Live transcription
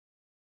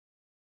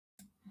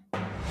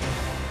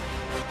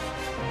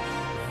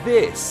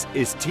This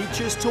is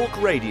Teachers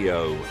Talk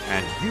Radio,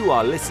 and you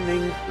are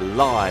listening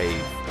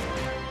live.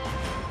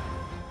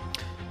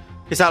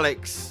 It's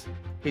Alex.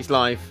 He's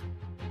live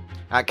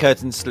at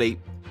Curtain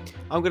Sleep.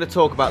 I'm going to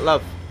talk about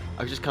love.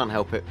 I just can't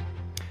help it.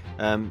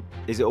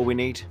 Is it all we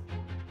need?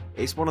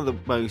 It's one of the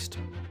most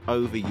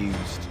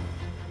overused,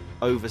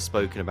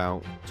 overspoken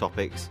about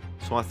topics.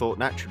 So I thought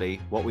naturally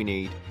what we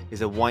need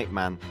is a white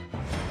man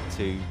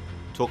to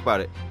talk about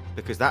it,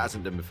 because that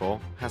hasn't done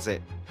before, has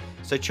it?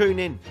 So tune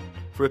in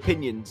for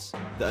opinions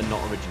that are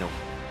not original.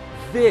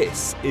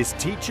 This is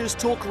Teachers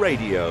Talk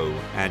Radio,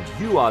 and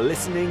you are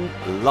listening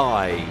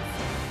live.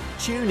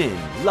 Tune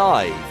in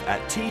live at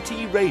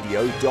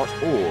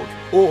ttradio.org,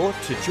 or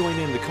to join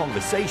in the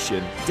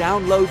conversation,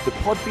 download the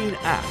Podbean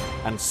app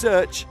and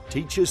search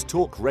Teachers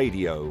Talk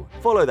Radio.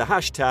 Follow the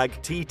hashtag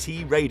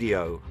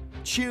TTRadio.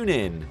 Tune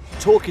in,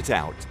 talk it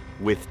out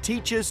with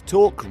Teachers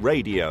Talk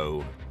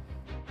Radio.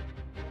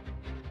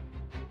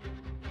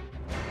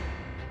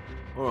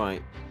 All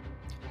right.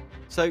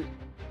 So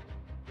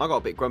I got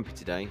a bit grumpy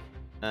today.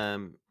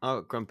 I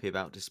got grumpy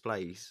about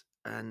displays,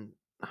 and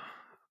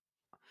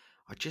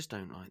I just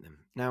don't like them.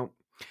 Now,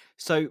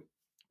 so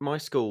my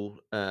school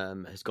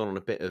has gone on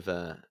a bit of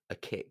a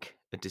kick,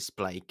 a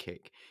display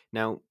kick.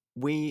 Now,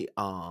 we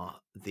are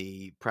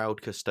the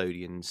proud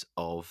custodians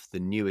of the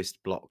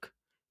newest block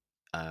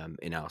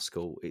in our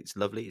school. It's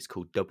lovely. It's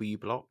called W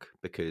Block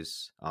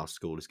because our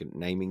school is good at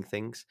naming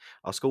things.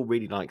 Our school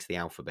really likes the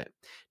alphabet.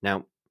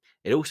 Now,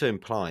 it also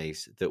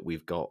implies that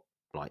we've got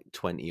like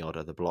 20 odd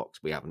other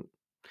blocks. We haven't.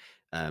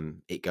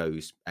 It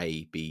goes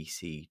A, B,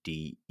 C,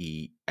 D,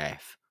 E,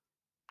 F,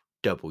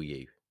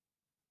 W.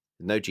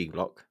 No G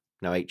block,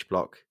 no H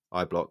block,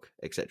 I block,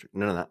 etc.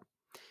 None of that.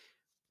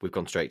 We've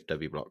gone straight to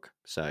W block.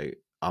 So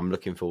I'm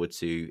looking forward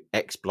to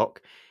X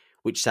block,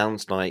 which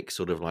sounds like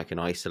sort of like an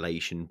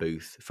isolation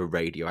booth for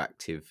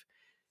radioactive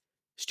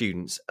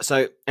students.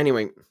 So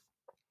anyway,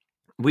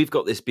 we've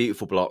got this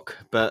beautiful block,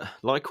 but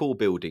like all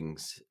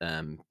buildings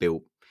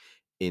built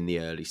in the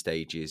early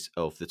stages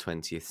of the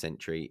 20th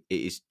century,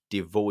 it is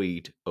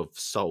devoid of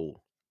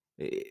soul.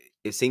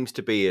 It seems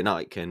to be an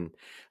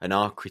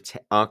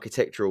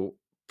architectural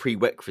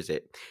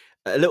prerequisite,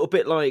 a little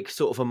bit like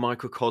sort of a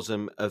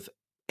microcosm of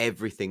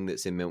everything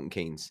that's in Milton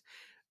Keynes.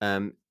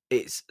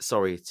 It's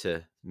sorry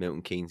to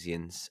Milton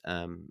Keynesians.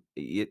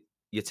 Your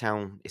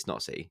town, it's not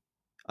a city.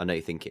 I know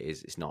you think it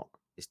is. It's not.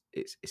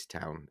 It's a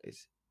town.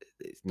 It's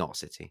not a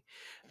city.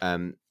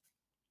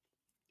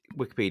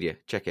 Wikipedia,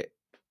 check it.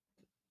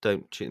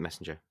 Don't shoot the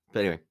messenger. But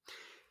anyway,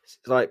 it's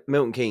like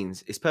Milton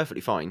Keynes is perfectly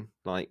fine.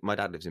 Like my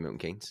dad lives in Milton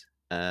Keynes.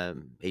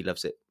 He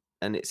loves it,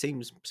 and it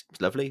seems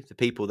lovely. The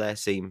people there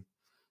seem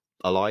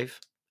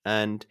alive,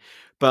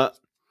 but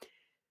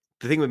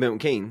the thing with Milton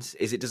Keynes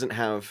is it doesn't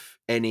have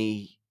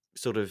any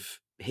sort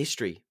of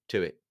history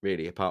to it,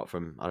 really, apart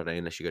from, I don't know,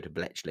 unless you go to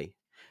Bletchley,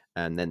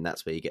 and then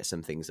that's where you get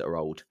some things that are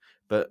old.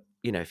 But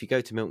you know, if you go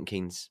to Milton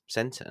Keynes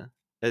Centre,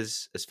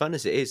 as fun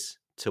as it is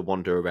to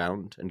wander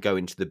around and go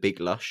into the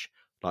big lush,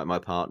 like my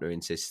partner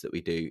insists that we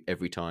do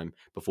every time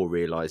before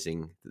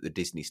realising that the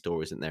Disney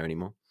store isn't there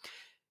anymore,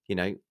 you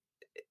know,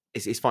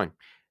 it's fine.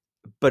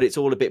 But it's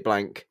all a bit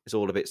blank. It's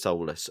all a bit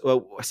soulless.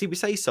 Well, see, we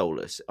say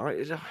soulless.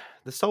 The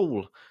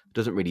soul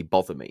doesn't really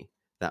bother me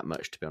that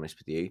much, to be honest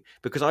with you,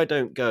 because I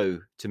don't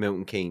go to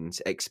Milton Keynes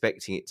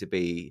expecting it to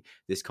be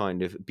this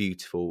kind of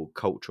beautiful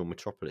cultural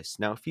metropolis.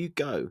 Now, if you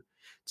go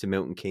to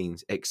Milton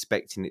Keynes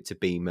expecting it to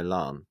be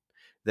Milan,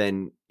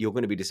 then you're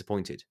going to be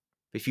disappointed.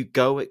 If you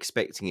go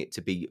expecting it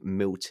to be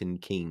Milton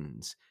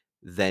Keynes,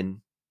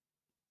 then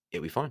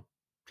it'll be fine.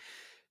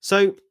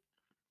 So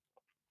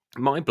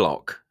my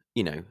block,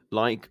 you know,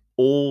 like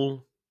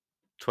all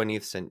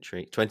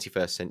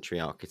 21st century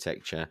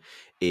architecture,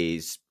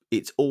 it's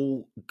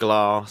all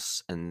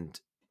glass and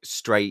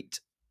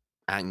straight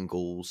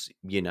angles,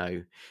 you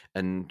know,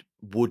 and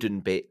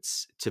wooden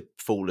bits to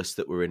fool us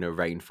that we're in a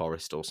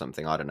rainforest or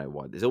something. I don't know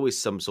why. There's always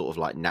some sort of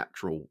like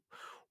natural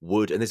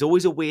wood, and there's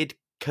always a weird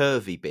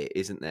curvy bit,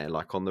 isn't there?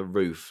 Like on the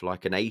roof,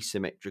 like an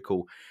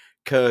asymmetrical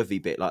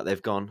curvy bit, like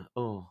they've gone,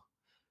 oh,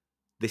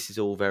 this is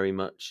all very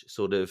much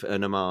sort of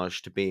an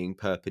homage to being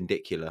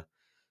perpendicular,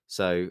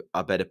 so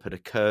I better put a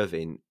curve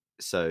in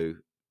so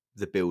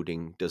the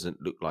building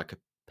doesn't look like a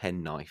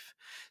penknife.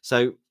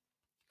 So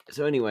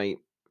anyway,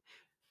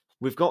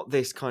 we've got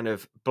this kind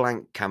of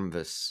blank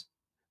canvas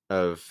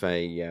of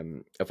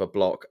a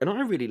block, and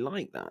I really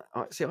like that.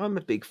 I'm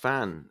a big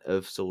fan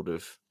of sort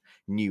of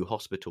new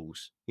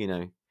hospitals, you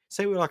know.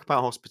 Say we like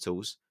about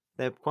hospitals,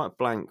 they're quite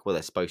blank. Well,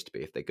 they're supposed to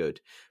be if they're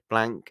good.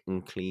 Blank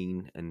and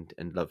clean and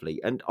lovely.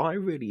 And I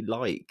really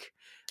like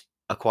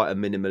quite a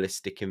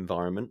minimalistic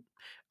environment.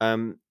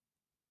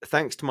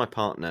 Thanks to my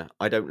partner,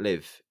 I don't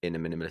live in a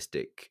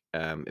minimalistic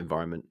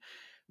environment.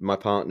 My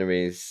partner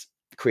is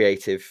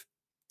creative,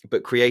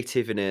 but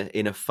creative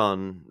in a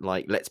fun,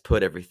 like, let's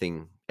put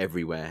everything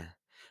everywhere,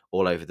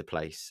 all over the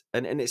place,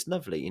 and it's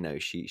lovely. You know,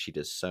 she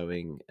does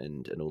sewing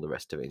and all the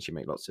rest of it, and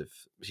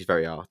she's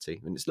very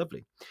arty, and it's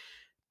lovely.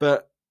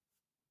 But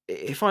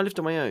if I lived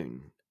on my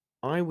own,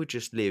 I would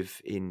just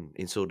live in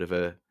sort of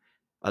a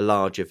a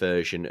larger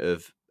version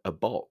of a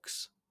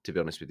box, to be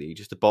honest with you.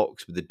 Just a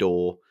box with a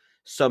door,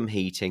 some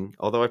heating,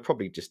 although I'd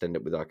probably just end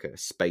up with like a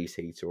space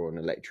heater or an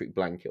electric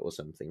blanket or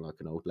something like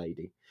an old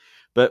lady.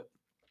 But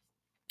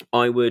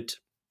I'd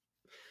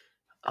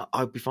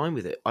be fine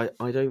with it. I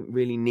don't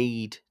really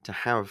need to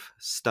have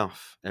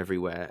stuff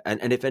everywhere.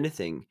 And if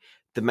anything,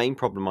 the main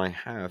problem I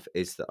have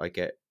is that I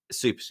get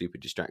super, super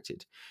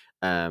distracted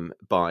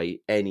by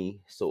any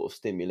sort of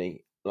stimuli.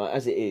 Like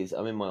as it is,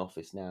 I'm in my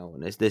office now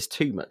and there's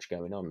too much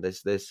going on.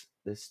 There's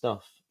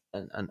stuff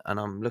and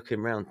I'm looking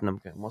around and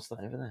I'm going, what's that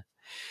over there?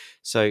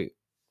 So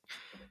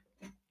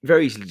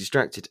very easily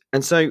distracted.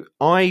 And so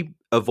I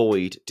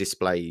avoid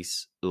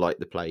displays like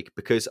the plague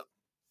because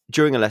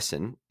during a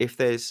lesson, if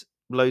there's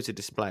loads of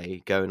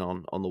display going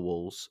on the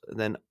walls,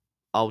 then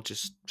I'll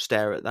just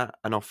stare at that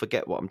and I'll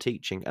forget what I'm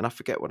teaching. And I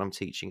forget what I'm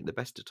teaching at the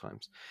best of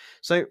times.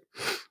 So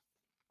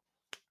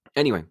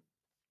anyway,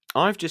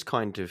 I've just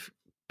kind of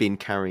been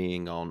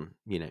carrying on,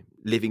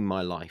 living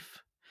my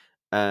life.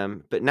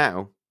 But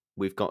now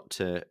we've got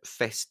to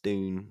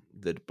festoon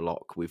the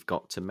block. We've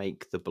got to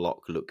make the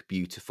block look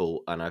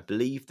beautiful. And I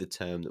believe the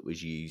term that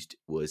was used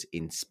was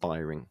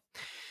inspiring.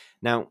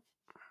 Now,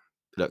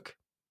 look,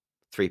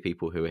 3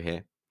 people who are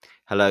here.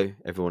 Hello,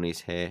 everyone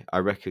is here. I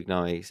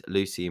recognise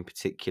Lucy in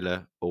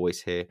particular,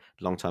 always here,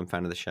 long-time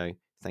fan of the show.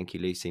 Thank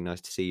you, Lucy.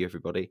 Nice to see you,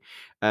 everybody.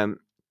 I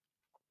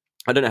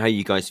don't know how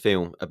you guys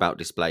feel about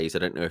displays. I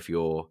don't know if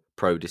you're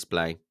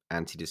pro-display,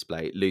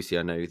 anti-display. Lucy,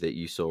 I know that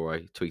you saw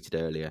I tweeted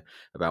earlier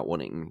about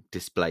wanting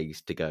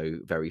displays to go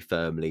very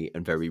firmly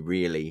and very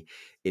really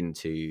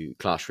into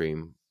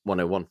Classroom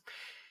 101.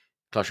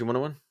 Classroom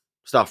 101?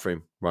 Staff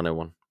Room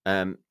 101.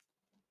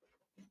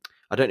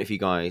 I don't know if you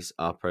guys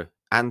are pro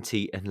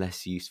anti and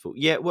less useful.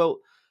 Yeah, well,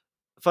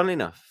 funnily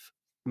enough,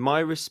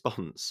 my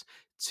response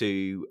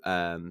to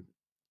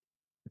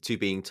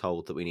being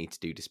told that we need to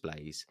do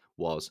displays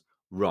was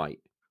right.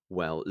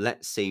 Well,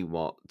 let's see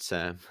what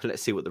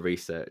the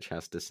research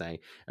has to say.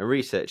 And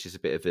research is a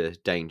bit of a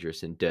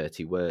dangerous and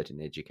dirty word in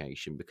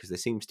education because there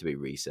seems to be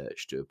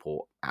research to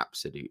report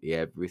absolutely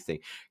everything.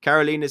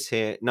 Carolina's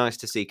here. Nice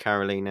to see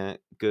Carolina.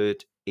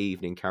 Good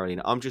evening,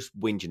 Carolina. I'm just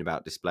whinging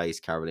about displays,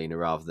 Carolina,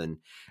 rather than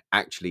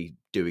actually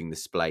doing the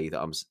display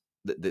that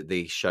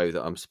the show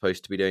that I'm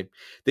supposed to be doing.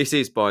 This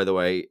is, by the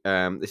way,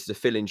 this is a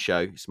fill-in show.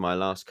 It's my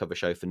last cover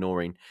show for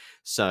Noreen,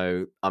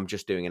 so I'm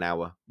just doing an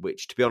hour,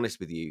 which, to be honest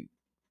with you,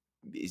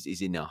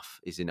 is enough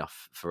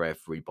for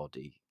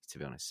everybody, to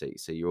be honest.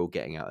 So you're all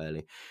getting out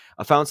early.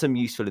 I found some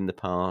useful in the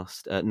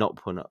past, not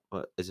put up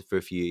as for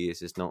a few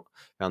years, has not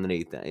found the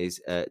need. That is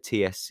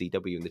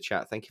TSCW in the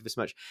chat. Thank you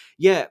so much.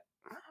 Yeah,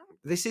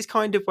 this is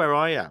kind of where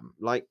I am.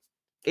 Like,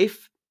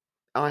 if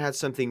I had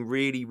something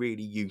really,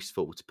 really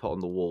useful to put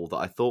on the wall that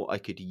I thought I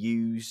could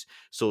use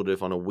sort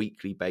of on a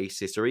weekly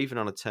basis or even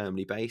on a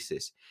termly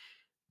basis,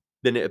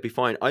 then it'd be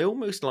fine. I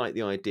almost like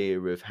the idea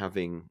of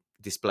having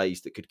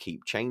displays that could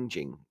keep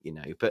changing,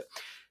 but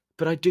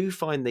I do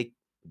find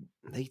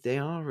they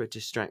are a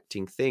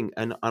distracting thing,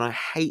 and I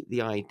hate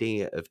the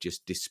idea of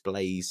just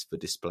displays for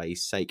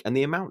display's sake and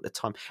the amount of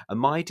time. And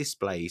my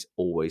displays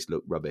always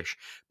look rubbish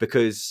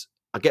because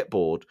I get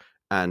bored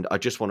and I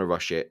just want to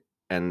rush it,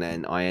 and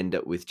then I end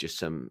up with just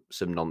some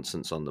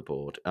nonsense on the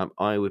board.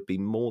 I would be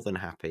more than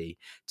happy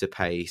to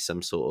pay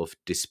some sort of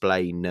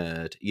display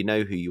nerd. You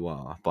know who you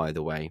are, by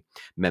the way,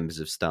 members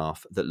of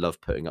staff that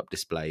love putting up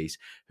displays,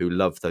 who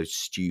love those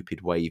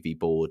stupid wavy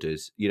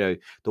borders. The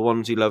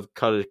ones who love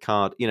coloured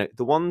card. The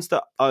ones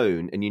that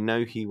own, and you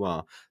know who you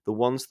are, the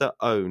ones that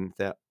own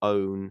their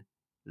own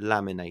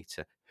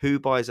laminator. Who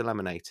buys a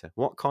laminator?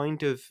 What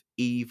kind of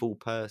evil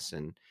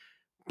person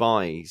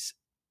buys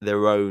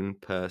their own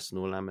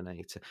personal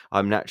laminator?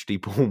 I'm naturally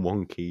born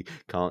wonky,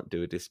 can't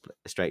do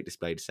a straight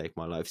display to save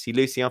my life. See,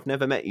 Lucy, I've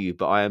never met you,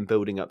 but I am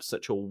building up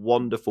such a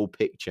wonderful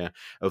picture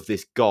of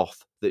this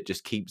goth that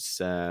just keeps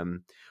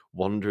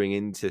wandering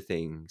into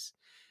things.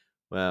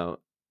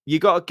 Well, you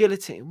got a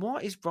guillotine.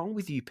 What is wrong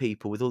with you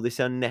people with all this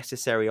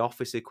unnecessary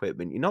office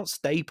equipment? You're not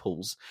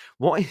Staples.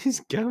 What is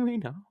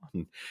going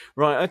on?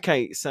 Right,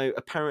 okay, so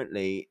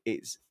apparently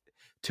it's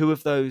 2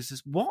 of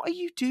those. What are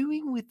you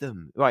doing with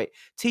them? Right,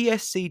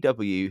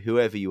 TSCW,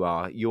 whoever you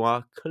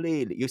are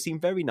clearly, you seem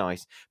very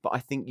nice, but I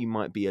think you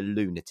might be a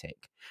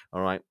lunatic.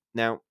 All right,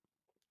 now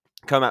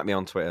come at me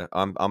on Twitter.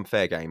 I'm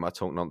fair game. I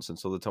talk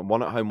nonsense all the time.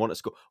 One at home, one at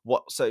school.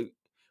 What? So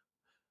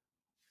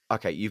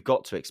okay, you've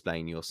got to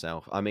explain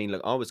yourself. I mean,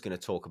 look, I was going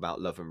to talk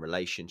about love and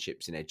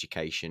relationships in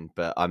education,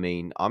 but I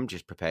mean, I'm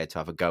just prepared to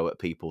have a go at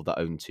people that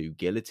own 2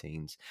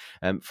 guillotines.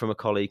 From a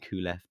colleague who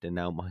left, and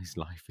now my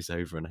life is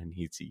over and I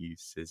need to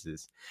use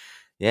scissors.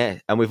 Yeah,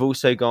 and we've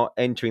also got,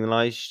 entering the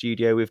live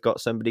studio, we've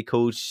got somebody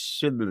called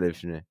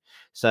Shudlivner.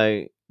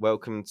 So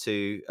welcome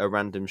to a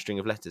random string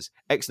of letters.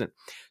 Excellent.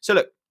 So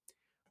look,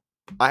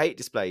 I hate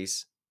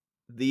displays.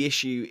 The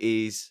issue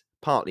is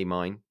partly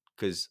mine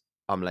because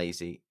I'm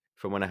lazy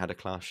from when I had a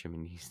classroom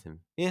and used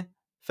them. Yeah,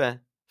 fair.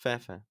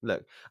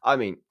 Look, I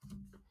mean,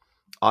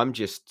 I'm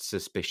just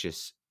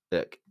suspicious.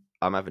 Look,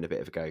 I'm having a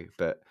bit of a go,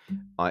 but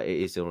it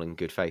is all in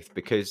good faith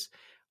because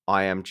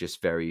I am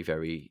just very,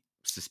 very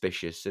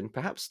suspicious and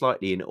perhaps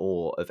slightly in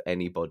awe of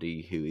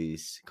anybody who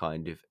is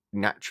kind of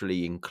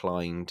naturally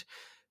inclined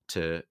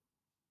to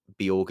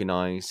be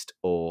organized,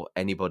 or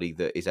anybody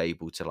that is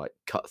able to like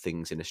cut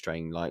things in a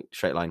straight line.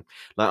 Like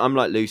I'm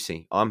like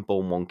Lucy, I'm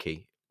born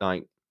wonky.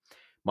 Like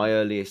some of my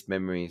earliest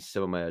memories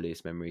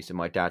are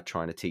my dad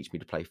trying to teach me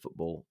to play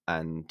football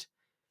and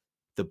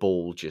the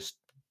ball just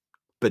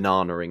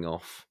bananaing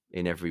off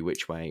in every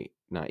which way.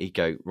 Now he'd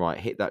go, right,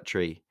 hit that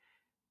tree,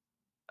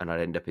 and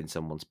I'd end up in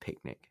someone's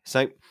picnic.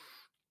 So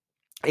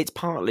it's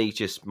partly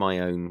just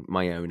my own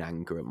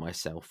anger at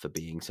myself for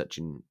being such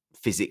an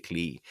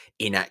physically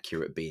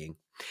inaccurate being.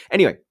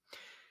 Anyway,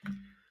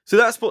 so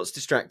that's what's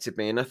distracted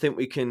me, and I think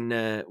we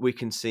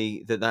can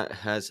see that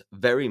has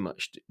very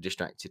much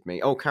distracted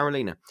me. Oh,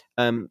 Carolina,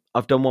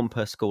 I've done one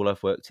per school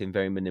I've worked in,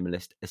 very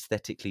minimalist,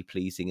 aesthetically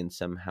pleasing and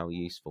somehow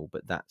useful,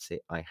 but that's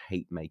it. I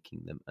hate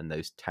making them, and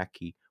those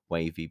tacky,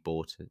 wavy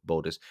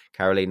borders.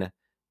 Carolina,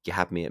 you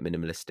had me at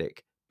minimalistic,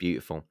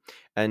 beautiful,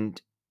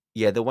 and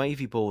yeah, the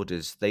wavy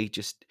borders. Do you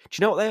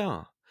know what they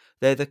are?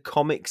 They're the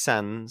Comic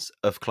Sans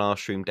of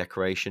classroom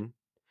decoration,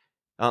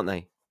 aren't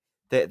they?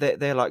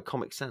 They're like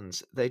Comic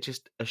Sans. They're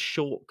just a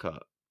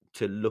shortcut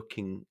to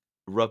looking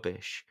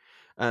rubbish.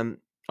 I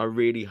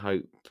really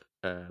hope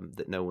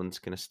that no one's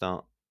going to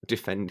start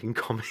defending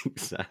Comic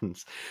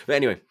Sans. But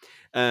anyway,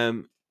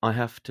 I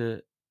have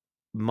to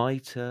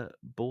mitre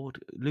board.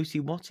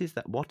 Lucy, what is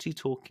that? What are you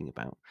talking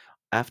about?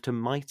 After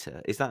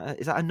mitre, is that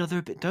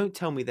another bit? Don't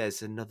tell me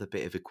there's another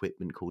bit of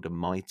equipment called a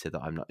mitre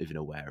that I'm not even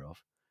aware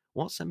of.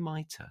 What's a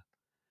mitre?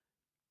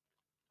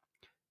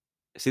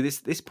 See,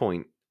 this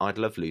point, I'd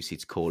love Lucy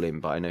to call in,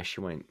 but I know she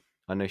won't.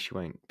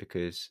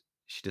 Because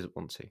she doesn't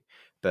want to.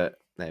 But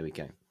there we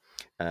go.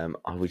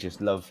 I would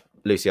just love,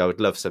 Lucy, I would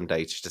love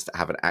someday to just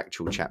have an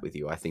actual chat with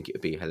you. I think it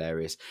would be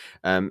hilarious.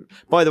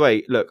 By the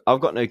way, look,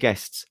 I've got no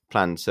guests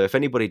planned. So if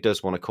anybody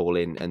does want to call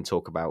in and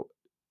talk about,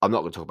 I'm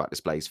not going to talk about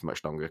displays for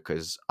much longer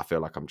because I feel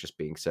like I'm just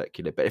being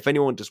circular. But if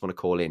anyone does want to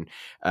call in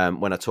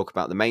when I talk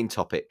about the main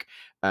topic,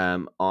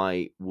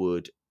 I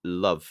would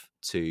love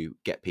to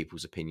get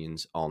people's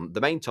opinions on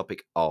the main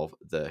topic of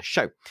the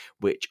show,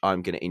 which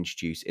I'm going to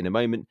introduce in a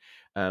moment.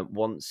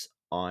 Once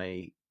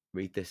I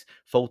read this,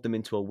 fold them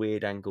into a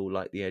weird angle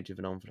like the edge of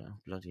an envelope. Oh,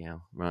 bloody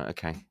hell. Right,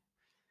 okay.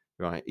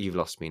 Right, you've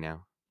lost me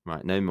now.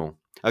 Right, no more.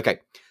 Okay,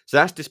 so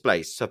that's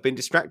displays. So I've been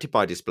distracted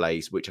by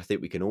displays, which I think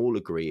we can all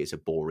agree is a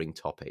boring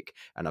topic,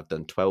 and I've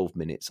done 12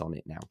 minutes on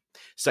it now.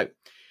 So,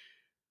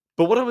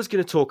 but what I am going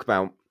to talk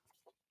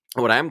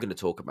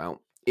about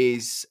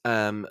is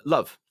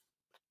love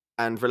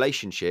and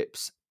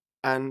relationships.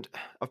 And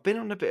I've been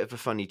on a bit of a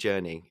funny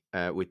journey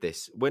with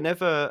this.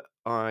 Whenever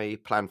I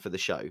plan for the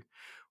show,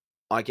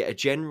 I get a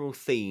general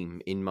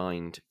theme in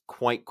mind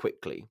quite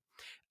quickly,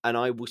 and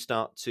I will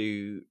start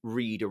to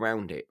read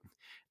around it.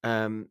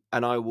 And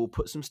I will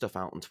put some stuff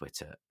out on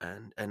Twitter,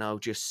 and I'll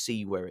just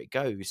see where it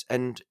goes.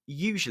 And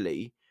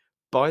usually,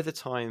 by the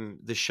time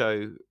the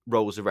show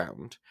rolls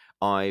around,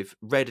 I've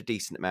read a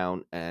decent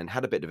amount and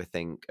had a bit of a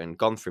think and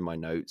gone through my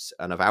notes,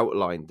 and I've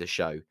outlined the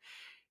show.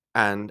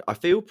 And I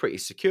feel pretty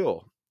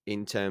secure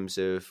in terms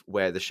of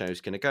where the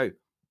show's going to go.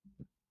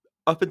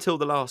 Up until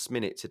the last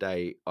minute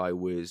today, I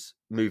was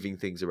moving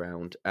things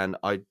around, and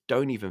I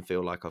don't even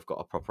feel like I've got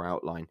a proper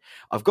outline.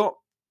 I've got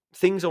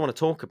things I want to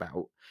talk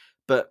about,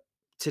 but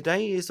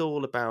today is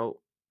all about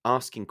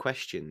asking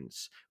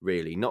questions,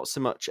 really, not so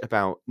much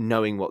about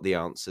knowing what the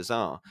answers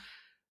are.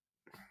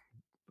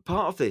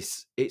 Part of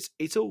this,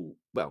 it's all,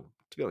 well,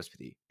 to be honest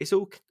with you, it's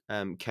all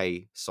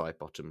Kay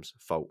Sidebottom's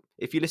fault.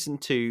 If you listen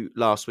to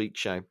last week's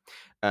show,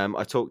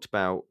 I talked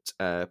about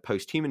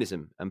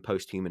posthumanism and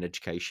posthuman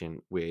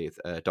education with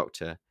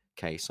Dr.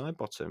 Kay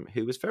Sidebottom,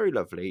 who was very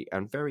lovely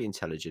and very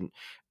intelligent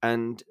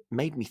and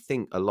made me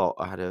think a lot.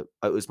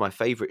 It was my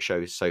favourite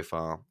show so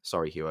far.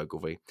 Sorry, Hugh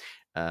Ogilvie.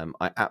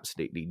 I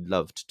absolutely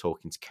loved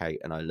talking to Kay,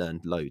 and I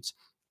learned loads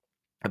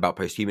about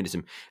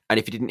posthumanism. And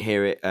if you didn't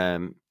hear it,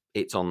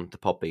 it's on the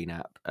Podbean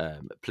app.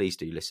 Please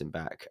do listen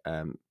back.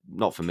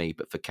 Not for me,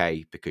 but for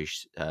Kay,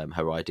 because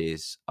her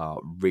ideas are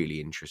really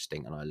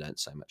interesting and I learned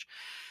so much.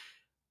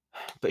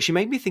 But she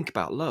made me think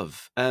about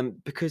love,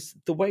 because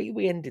the way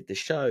we ended the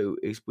show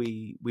is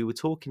we were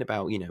talking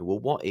about,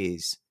 what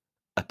is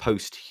a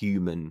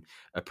post-human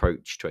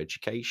approach to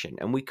education?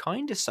 And we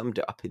kind of summed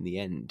it up in the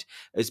end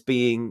as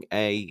being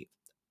a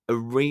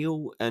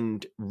real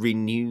and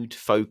renewed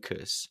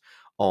focus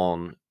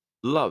on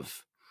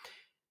love.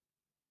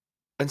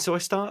 And so I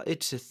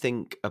started to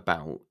think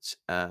about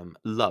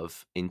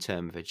love in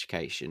terms of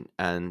education,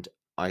 and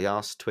I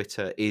asked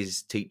Twitter,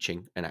 is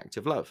teaching an act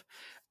of love?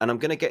 And I'm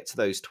going to get to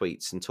those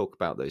tweets and talk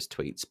about those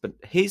tweets, but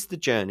here's the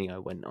journey I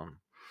went on.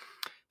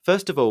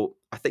 First of all,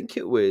 I think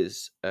it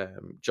was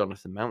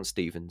Jonathan Mount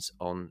Stevens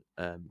on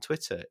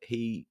Twitter.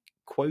 He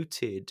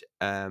quoted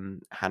Hannah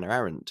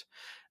Arendt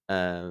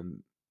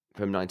from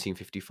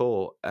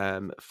 1954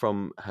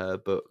 from her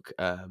book,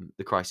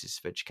 The Crisis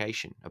of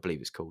Education, I believe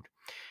it's called.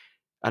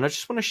 And I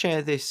just want to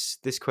share this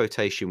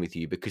quotation with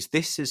you because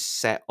this has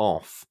set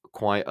off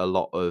quite a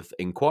lot of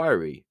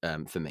inquiry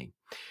for me.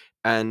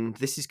 And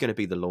this is going to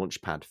be the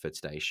launch pad for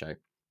today's show.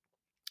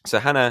 So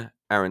Hannah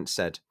Arendt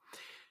said,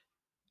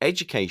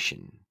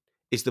 education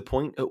is the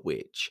point at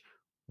which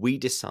we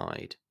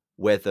decide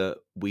whether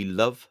we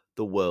love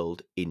the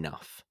world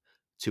enough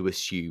to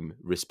assume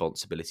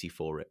responsibility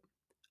for it,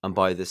 and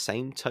by the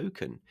same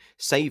token,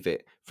 save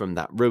it from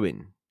that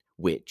ruin,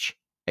 which,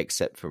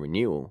 except for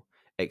renewal,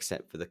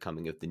 except for the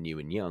coming of the new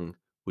and young,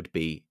 would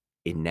be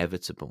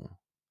inevitable.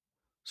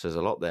 So there's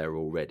a lot there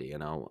already,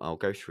 and I'll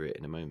go through it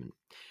in a moment.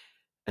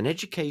 And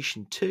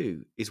education,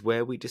 too, is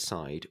where we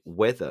decide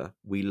whether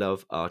we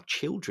love our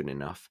children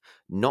enough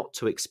not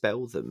to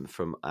expel them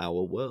from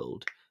our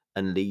world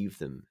and leave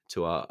them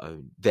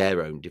to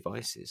their own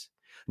devices,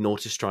 nor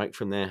to strike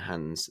from their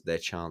hands their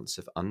chance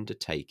of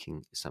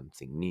undertaking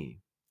something new,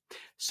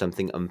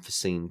 something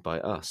unforeseen by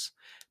us,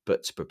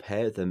 but to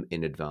prepare them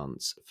in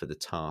advance for the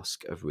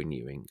task of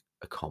renewing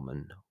a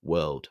common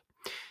world.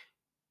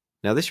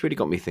 Now, this really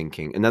got me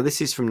thinking. And now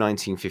this is from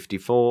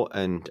 1954,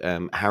 and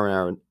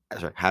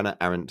Hannah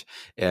Arendt,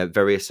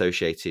 very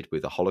associated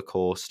with the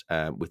Holocaust,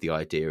 with the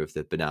idea of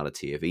the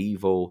banality of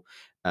evil,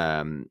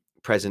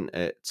 present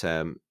at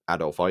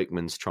Adolf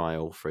Eichmann's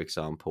trial, for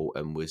example,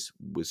 and was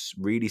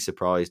really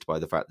surprised by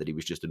the fact that he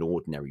was just an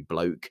ordinary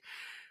bloke,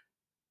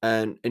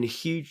 and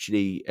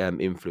hugely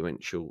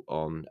influential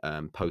on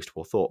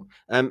post-war thought.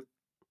 But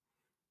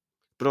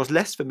I was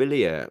less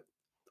familiar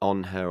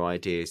on her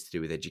ideas to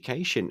do with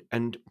education.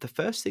 And the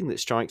first thing that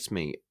strikes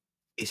me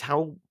is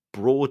how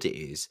broad it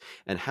is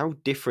and how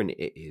different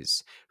it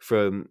is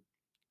from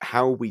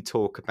how we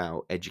talk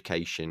about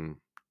education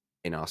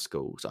in our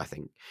schools, I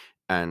think,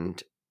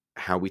 and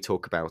how we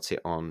talk about it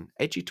on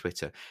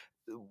EduTwitter.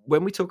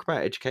 When we talk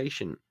about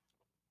education,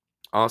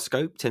 our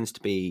scope tends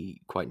to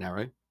be quite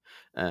narrow.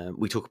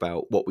 We talk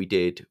about what we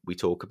did, we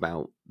talk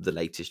about the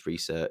latest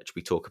research,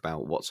 we talk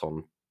about what's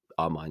on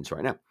our minds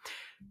right now.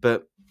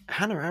 But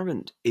Hannah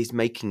Arendt is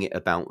making it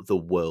about the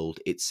world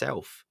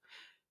itself.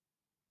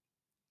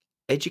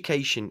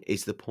 Education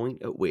is the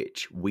point at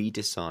which we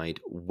decide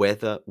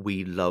whether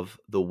we love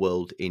the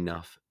world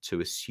enough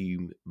to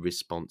assume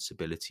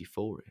responsibility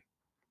for it.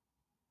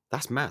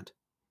 That's mad.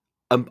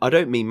 I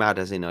don't mean mad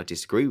as in I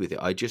disagree with it.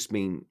 I just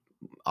mean,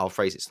 I'll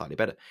phrase it slightly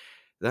better.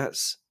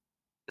 That's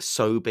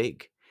so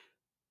big.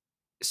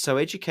 So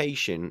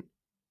education,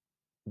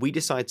 we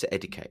decide to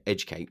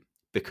educate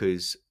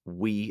because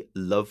we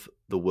love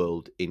the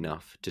world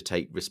enough to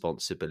take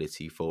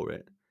responsibility for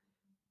it.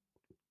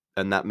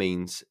 And that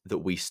means that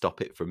we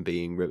stop it from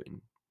being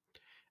ruined.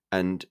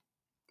 And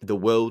the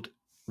world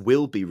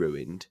will be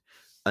ruined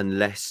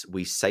unless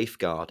we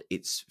safeguard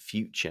its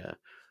future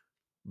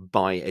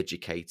by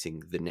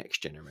educating the next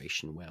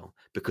generation well,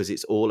 because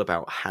it's all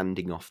about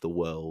handing off the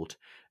world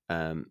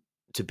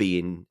to be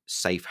in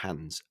safe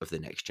hands of the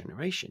next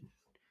generation,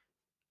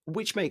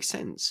 which makes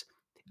sense.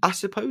 I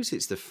suppose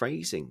it's the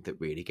phrasing that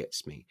really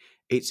gets me.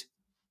 It's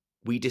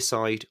we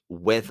decide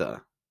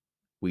whether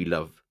we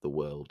love the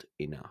world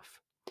enough,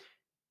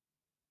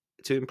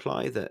 to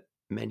imply that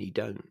many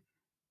don't.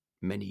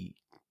 Many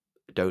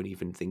don't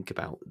even think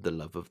about the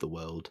love of the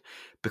world,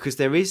 because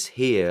there is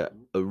here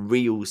a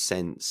real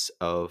sense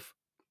of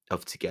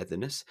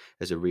togetherness.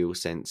 There's a real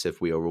sense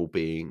of we are all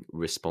being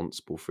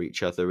responsible for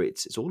each other.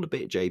 It's all a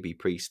bit J.B.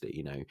 Priestley,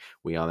 you know.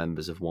 We are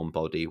members of one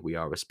body. We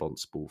are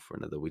responsible for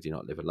another. We do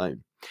not live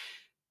alone.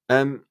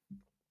 And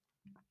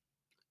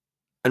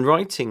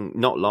writing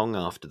not long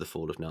after the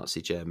fall of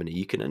Nazi Germany,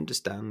 you can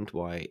understand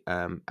why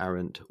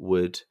Arendt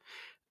would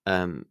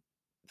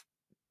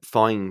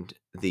find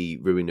the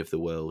ruin of the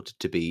world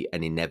to be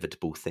an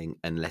inevitable thing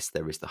unless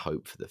there is the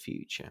hope for the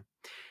future.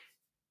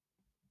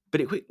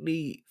 But it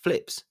quickly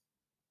flips.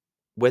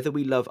 Whether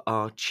we love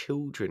our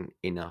children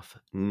enough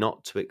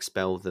not to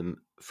expel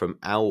them from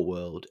our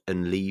world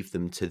and leave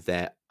them to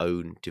their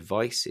own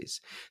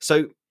devices.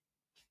 So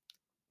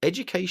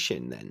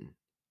education then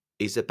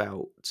is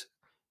about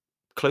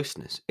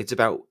closeness. It's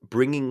about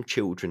bringing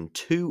children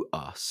to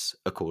us,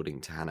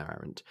 according to Hannah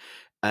Arendt,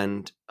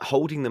 and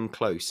holding them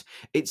close.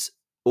 It's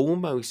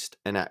almost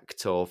an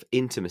act of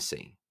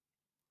intimacy.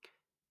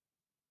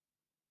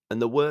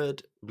 And the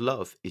word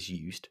love is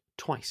used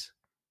twice.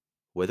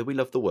 Whether we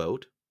love the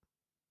world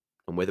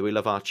and whether we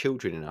love our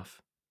children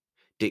enough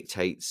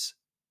dictates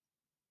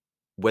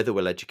whether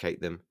we'll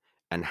educate them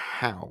and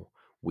how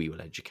we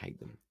will educate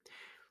them.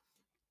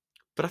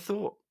 But I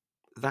thought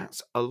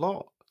that's a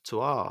lot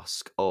to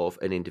ask of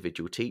an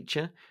individual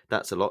teacher.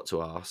 That's a lot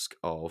to ask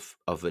of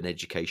an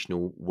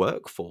educational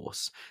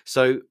workforce.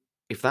 So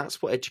if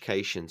that's what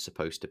education's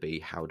supposed to be,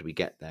 how do we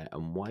get there,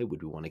 and why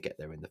would we want to get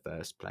there in the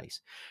first place?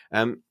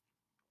 And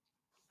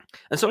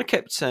so I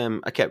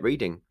kept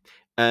reading,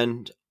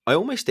 and I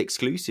almost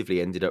exclusively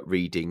ended up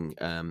reading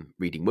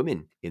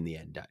women in the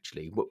end.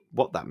 Actually,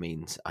 what that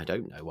means, I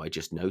don't know. I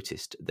just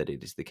noticed that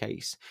it is the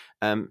case.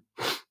 And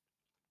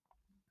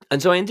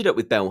so I ended up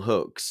with Bell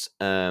Hooks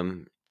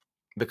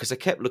because I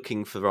kept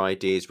looking for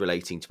ideas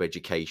relating to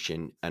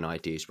education and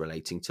ideas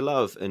relating to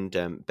love. And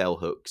Bell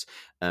Hooks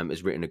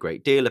has written a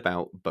great deal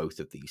about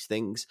both of these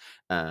things.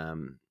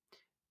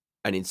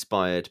 and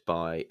inspired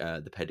by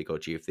the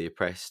pedagogy of the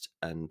oppressed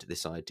and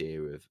this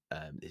idea of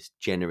this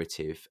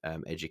generative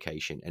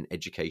education, and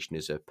education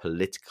as a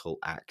political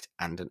act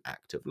and an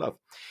act of love.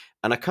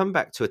 And I come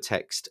back to a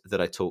text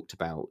that I talked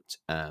about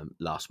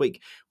last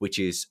week, which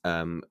is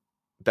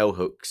Bell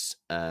Hooks'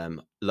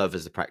 Love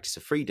as the Practice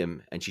of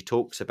Freedom, and she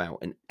talks about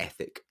an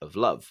ethic of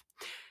love.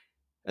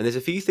 And there's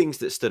a few things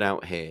that stood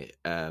out here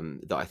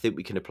that I think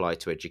we can apply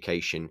to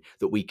education,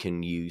 that we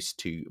can use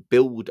to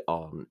build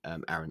on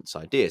Arendt's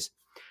ideas.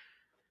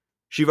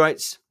 She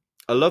writes,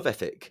 a love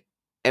ethic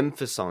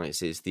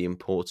emphasizes the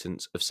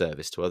importance of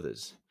service to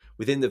others.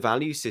 Within the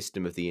value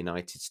system of the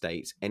United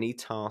States, any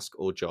task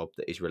or job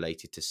that is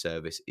related to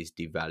service is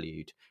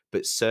devalued,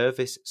 but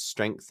service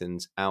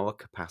strengthens our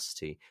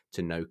capacity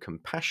to know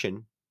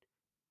compassion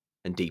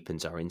and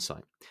deepens our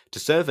insight. To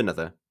serve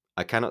another,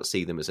 I cannot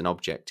see them as an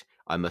object.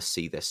 I must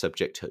see their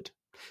subjecthood.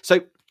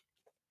 So,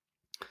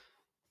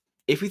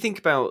 if we think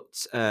about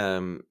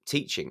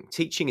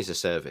teaching is a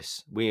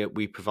service.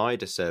 We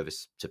provide a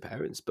service to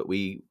parents, but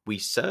we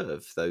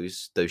serve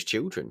those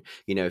children.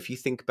 You know, if you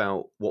think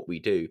about what we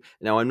do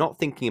now, I'm not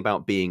thinking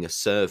about being a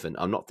servant.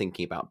 I'm not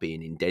thinking about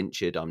being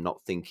indentured. I'm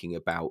not thinking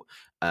about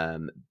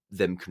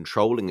them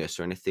controlling us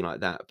or anything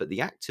like that. But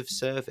the act of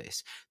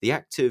service, the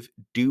act of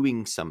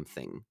doing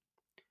something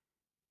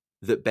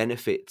that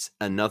benefits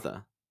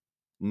another,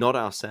 not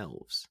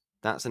ourselves.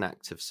 That's an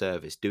act of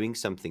service, doing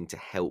something to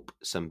help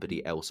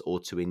somebody else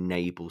or to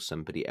enable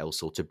somebody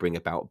else or to bring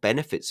about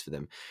benefits for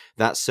them.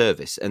 That's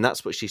service. And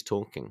that's what she's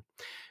talking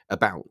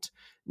about.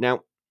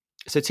 Now,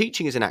 so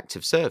teaching is an act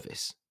of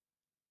service.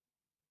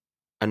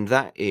 And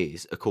that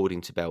is,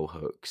 according to Bell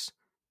Hooks,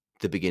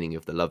 the beginning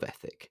of the love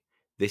ethic.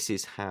 This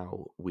is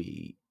how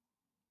we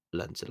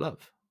learn to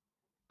love.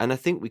 And I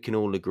think we can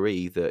all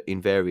agree that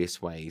in various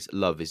ways,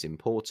 love is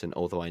important,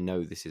 although I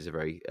know this is a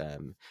very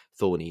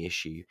thorny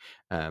issue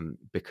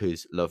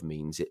because love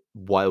means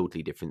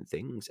wildly different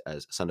things,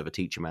 as Son of a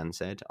Teacher Man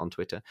said on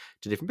Twitter,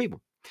 to different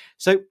people.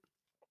 So,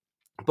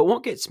 but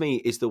what gets me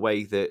is the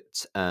way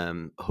that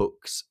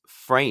Hooks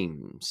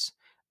frames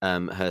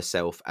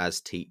herself as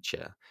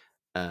teacher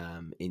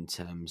in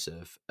terms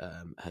of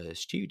her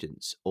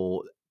students,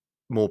 or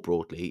more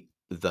broadly,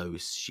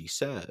 those she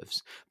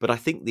serves. But I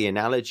think the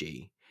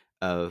analogy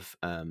of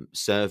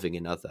serving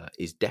another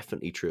is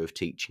definitely true of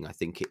teaching. I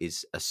think it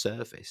is a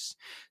service,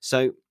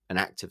 so an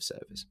act of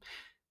service.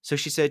 So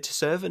she said, to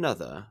serve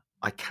another,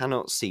 I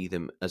cannot see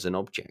them as an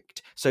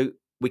object. So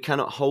we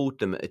cannot hold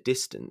them at a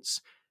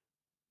distance.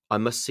 I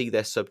must see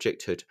their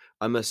subjecthood.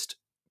 I must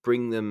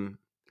bring them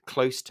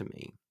close to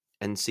me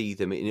and see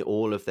them in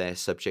all of their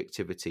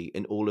subjectivity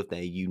and all of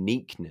their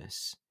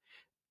uniqueness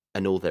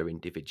and all their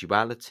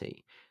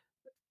individuality.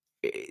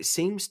 It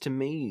seems to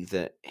me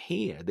that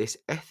here, this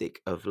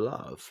ethic of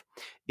love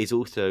is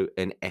also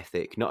an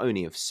ethic not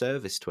only of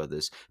service to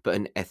others, but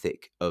an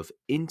ethic of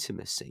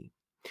intimacy.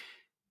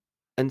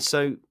 And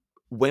so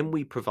when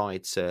we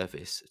provide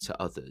service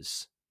to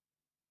others,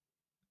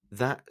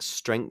 that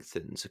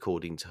strengthens,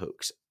 according to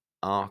Hooks,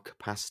 our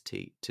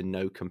capacity to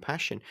know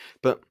compassion.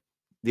 But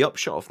the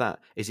upshot of that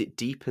is it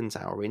deepens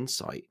our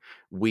insight.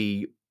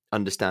 We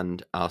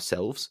understand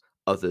ourselves,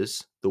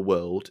 others, the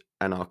world,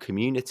 and our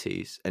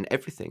communities and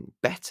everything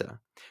better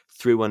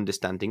through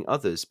understanding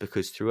others,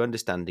 because through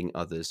understanding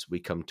others, we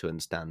come to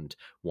understand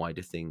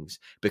wider things,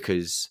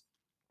 because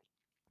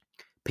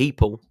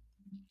people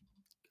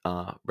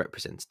are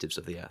representatives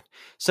of the earth.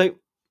 So,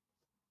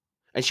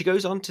 and she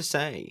goes on to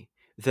say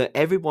that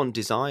everyone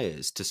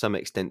desires to some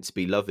extent to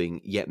be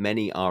loving, yet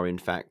many are in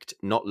fact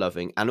not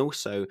loving and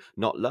also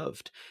not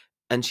loved.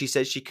 And she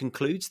says she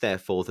concludes,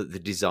 therefore, that the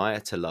desire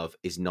to love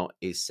is not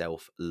is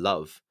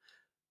self-love.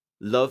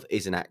 Love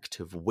is an act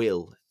of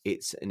will.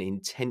 It's an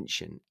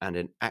intention and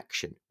an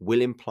action.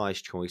 Will implies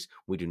choice.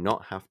 We do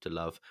not have to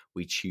love.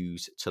 We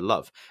choose to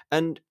love.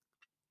 And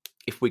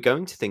if we're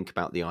going to think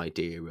about the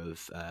idea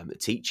of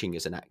teaching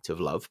as an act of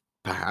love,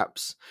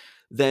 perhaps,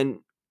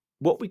 then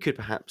what we could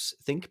perhaps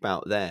think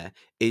about there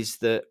is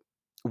that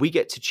we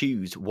get to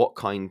choose what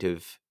kind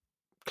of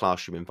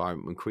classroom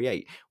environment we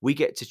create. We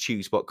get to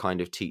choose what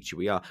kind of teacher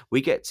we are.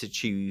 We get to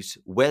choose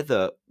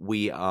whether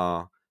we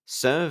are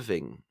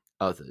serving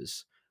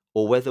others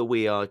or whether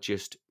we are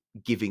just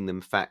giving them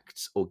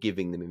facts or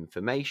giving them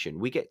information.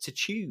 We get to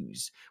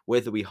choose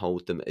whether we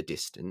hold them at a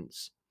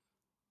distance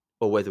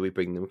or whether we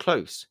bring them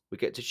close. We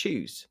get to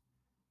choose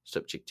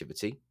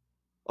subjectivity,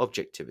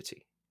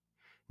 objectivity.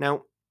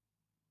 Now,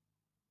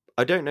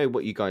 I don't know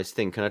what you guys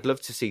think, and I'd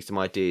love to see some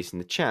ideas in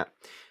the chat,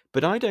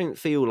 but I don't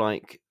feel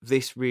like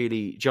this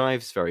really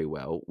jives very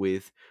well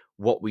with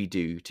what we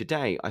do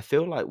today. I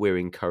feel like we're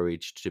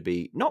encouraged to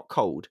be not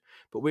cold,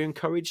 but we're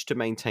encouraged to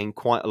maintain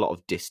quite a lot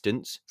of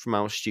distance from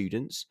our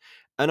students.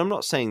 And I'm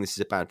not saying this is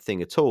a bad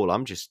thing at all.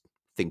 I'm just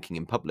thinking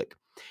in public.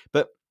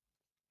 But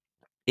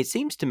it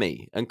seems to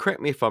me, and correct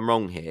me if I'm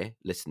wrong here,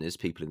 listeners,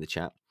 people in the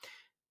chat,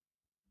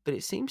 but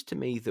it seems to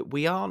me that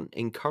we aren't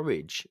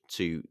encouraged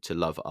to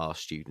love our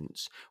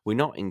students. We're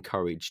not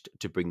encouraged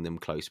to bring them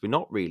close. We're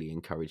not really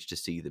encouraged to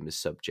see them as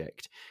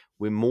subject.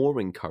 We're more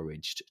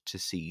encouraged to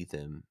see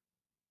them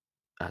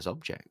as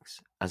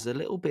objects, as a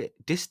little bit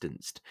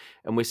distanced.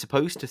 And we're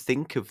supposed to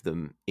think of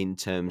them in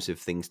terms of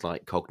things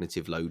like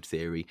cognitive load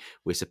theory.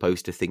 We're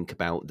supposed to think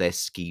about their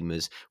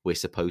schemas. We're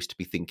supposed to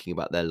be thinking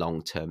about their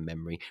long-term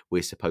memory.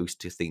 We're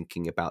supposed to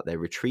thinking about their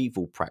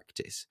retrieval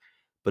practice.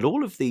 But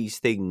all of these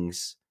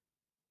things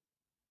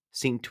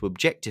seem to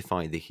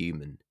objectify the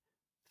human.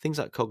 Things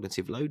like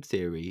cognitive load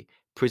theory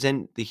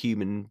present the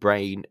human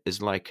brain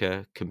as like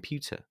a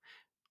computer.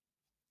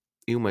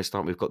 Almost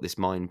like we've got this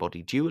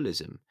mind-body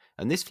dualism.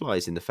 And this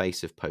flies in the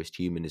face of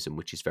post-humanism,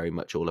 which is very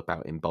much all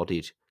about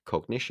embodied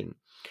cognition.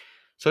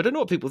 So I don't know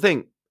what people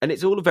think. And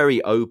it's all a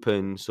very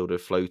open, sort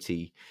of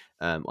floaty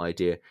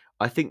idea.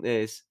 I think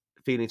there's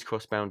feelings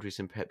cross boundaries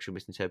and perpetual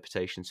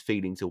misinterpretations.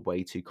 Feelings are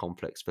way too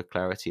complex for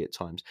clarity at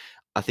times.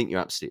 I think you're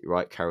absolutely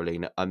right,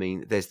 Carolina. I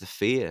mean, there's the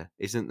fear,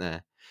 isn't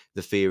there?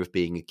 The fear of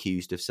being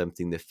accused of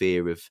something, the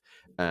fear of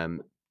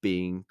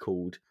being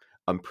called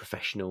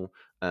unprofessional,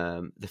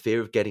 the fear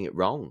of getting it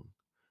wrong.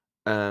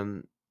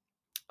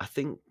 I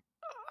think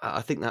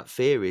that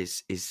fear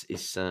is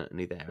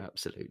certainly there,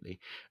 absolutely.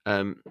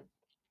 And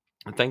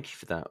thank you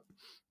for that.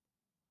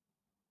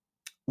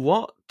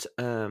 What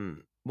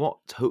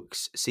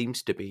Hooks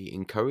seems to be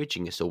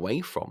encouraging us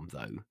away from,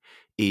 though,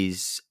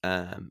 is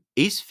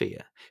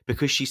fear,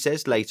 because she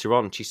says later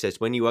on, she says,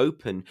 when you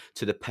open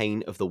to the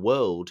pain of the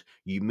world,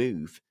 you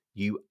move,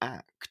 you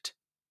act.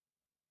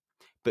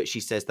 But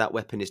she says that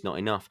weapon is not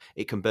enough.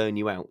 It can burn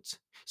you out.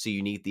 So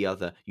you need the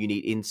other. You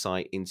need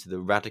insight into the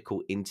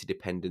radical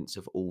interdependence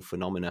of all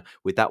phenomena.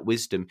 With that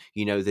wisdom,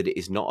 you know that it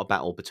is not a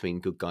battle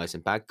between good guys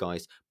and bad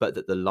guys, but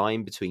that the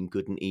line between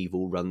good and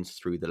evil runs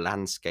through the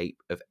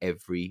landscape of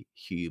every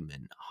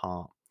human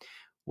heart.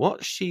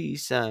 What she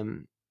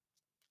seems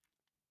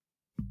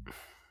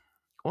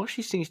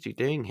to be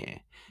doing here,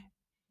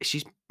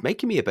 she's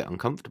making me a bit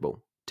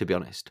uncomfortable, to be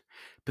honest,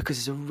 because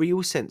there's a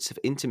real sense of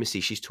intimacy.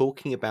 She's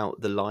talking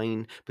about the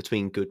line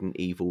between good and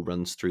evil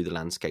runs through the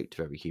landscape of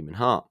every human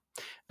heart.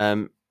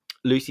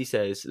 Lucy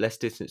says less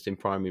distance in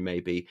primary,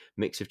 maybe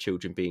mix of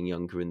children being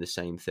younger in the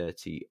same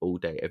 30 all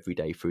day every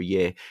day for a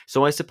year.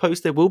 So I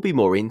suppose there will be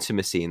more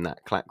intimacy in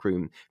that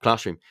classroom.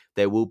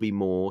 There will be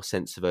more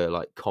sense of a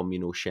like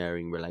communal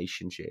sharing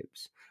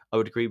relationships. I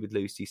would agree with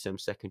Lucy. Some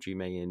secondary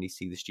may only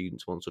see the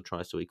students once or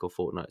twice a week or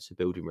fortnight, so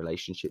building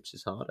relationships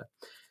is harder.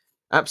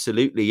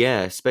 Absolutely,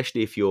 yeah,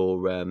 especially if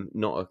you're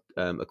not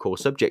a core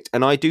subject.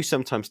 And I do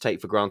sometimes take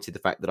for granted the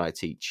fact that I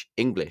teach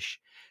English,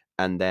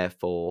 and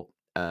therefore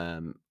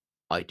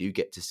I do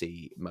get to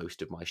see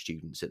most of my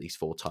students at least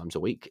 4 times a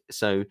week.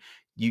 So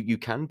you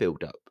can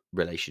build up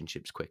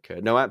relationships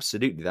quicker. No,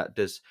 absolutely, that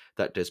does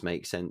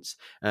make sense.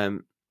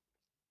 And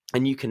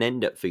you can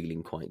end up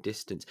feeling quite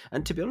distant.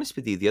 And to be honest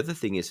with you, the other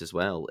thing is as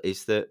well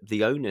is that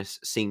the onus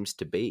seems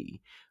to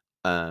be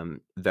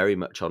very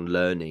much on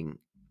learning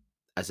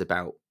as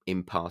about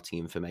imparting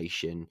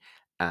information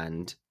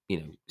and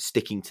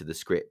sticking to the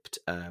script.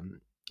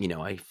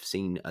 I've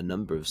seen a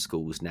number of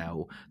schools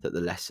now that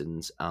the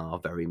lessons are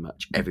very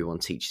much everyone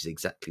teaches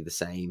exactly the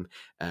same.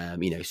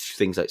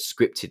 Things like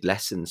scripted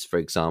lessons, for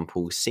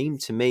example, seem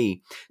to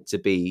me to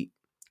be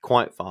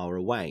quite far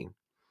away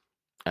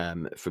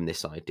from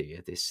this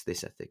idea, this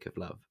ethic of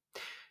love.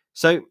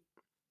 So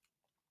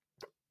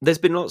there's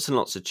been lots and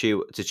lots to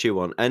chew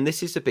on, and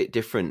this is a bit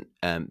different,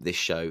 this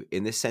show,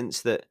 in the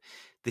sense that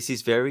this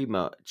is very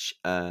much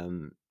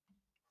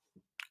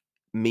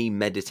me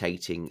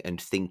meditating and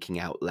thinking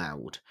out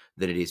loud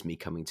than it is me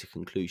coming to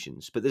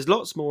conclusions. But there's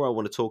lots more I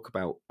want to talk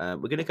about. We're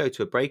going to go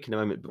to a break in a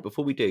moment, but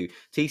before we do,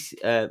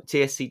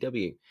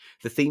 TSCW,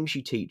 the themes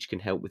you teach can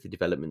help with the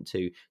development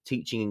too.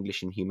 Teaching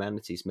English and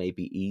humanities may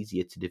be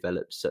easier to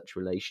develop such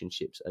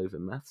relationships over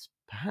maths,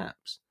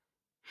 perhaps.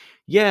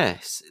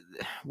 Yes,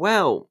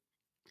 well,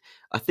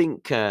 I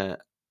think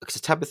because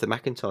Tabitha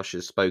McIntosh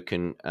has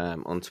spoken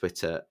on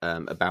Twitter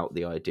about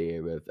the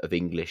idea of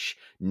English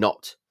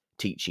not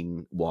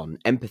teaching one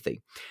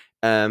empathy,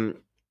 and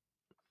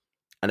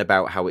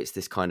about how it's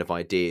this kind of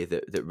idea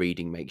that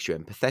reading makes you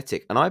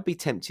empathetic. And I'd be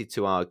tempted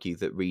to argue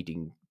that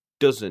reading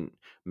doesn't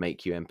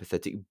make you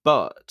empathetic,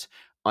 but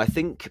I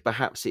think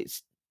perhaps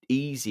it's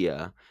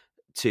easier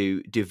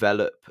to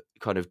develop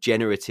kind of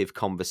generative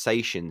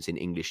conversations in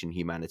English and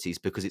humanities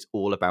because it's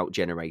all about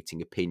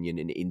generating opinion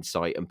and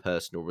insight and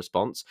personal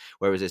response,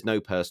 whereas there's no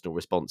personal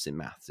response in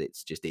maths.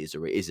 It's just is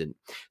or it isn't.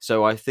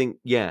 So I think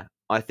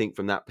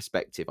from that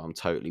perspective, I'm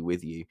totally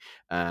with you.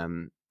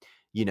 When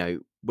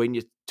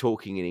you're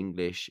talking in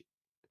English,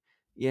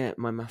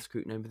 my maths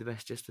group name the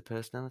best, just for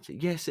personality.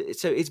 Yes,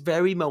 so it's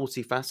very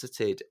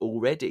multifaceted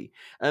already.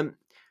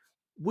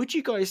 Would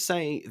you guys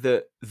say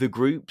that the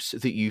groups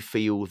that you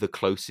feel the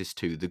closest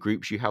to, the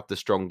groups you have the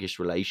strongest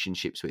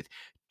relationships with,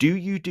 do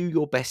you do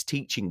your best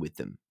teaching with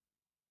them?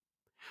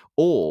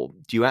 Or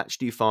do you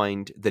actually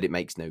find that it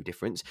makes no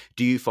difference?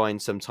 Do you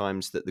find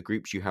sometimes that the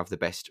groups you have the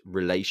best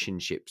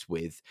relationships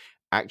with,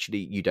 actually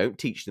you don't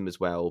teach them as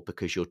well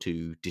because you're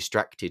too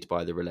distracted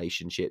by the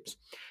relationships?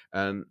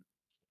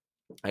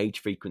 Age,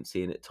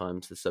 frequency, and at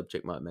times the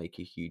subject might make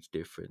a huge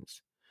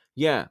difference.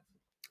 Yeah.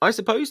 I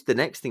suppose the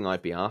next thing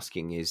I'd be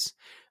asking is,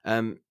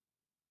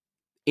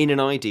 in an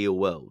ideal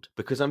world,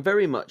 because I'm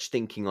very much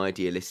thinking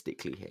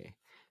idealistically here,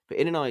 but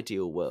in an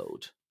ideal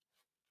world,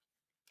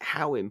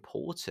 how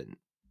important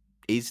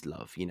is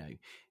love?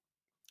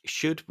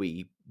 Should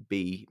we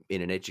be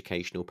in an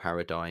educational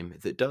paradigm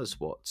that does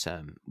what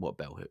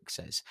Bell Hooks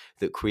says,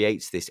 that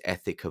creates this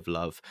ethic of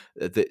love,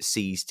 that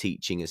sees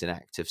teaching as an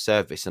act of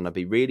service? And I'd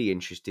be really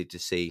interested to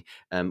see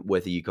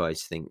whether you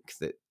guys think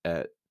that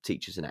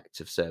teachers an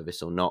act of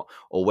service or not,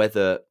 or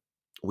whether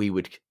we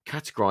would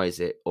categorize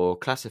it or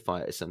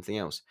classify it as something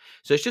else.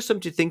 So it's just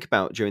something to think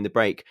about during the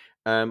break.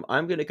 I'm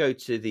going to go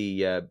to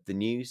the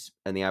news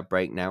and the ad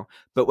break now,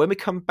 but when we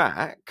come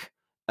back,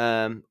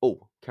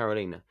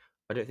 Carolina,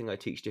 I don't think I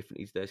teach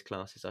differently to those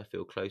classes I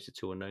feel closer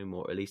to or know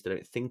more. At least I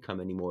don't think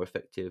I'm any more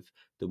effective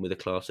than with a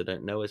class I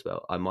don't know as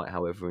well. I might,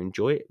 however,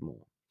 enjoy it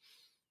more.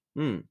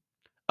 Am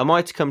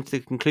I to come to the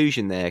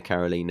conclusion there,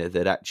 Carolina,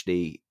 that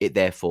actually it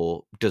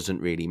therefore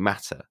doesn't really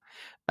matter,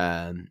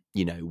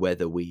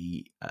 whether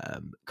we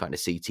kind of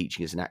see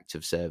teaching as an act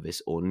of service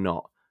or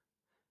not?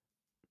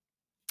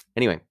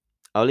 Anyway,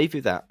 I'll leave you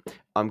with that.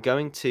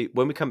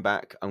 When we come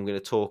back, I'm going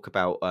to talk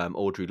about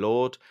Audre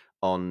Lorde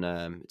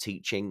on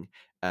teaching.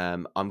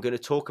 I'm going to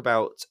talk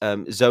about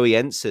Zoe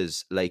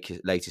Enser's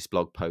latest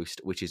blog post,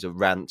 which is a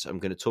rant. I'm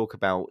going to talk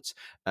about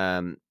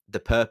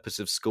the purpose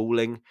of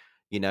schooling.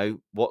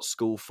 What's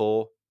school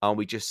for? Are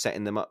we just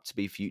setting them up to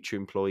be future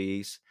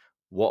employees?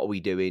 What are we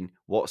doing?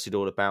 What's it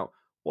all about?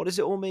 What does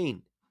it all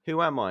mean?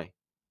 Who am I?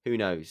 Who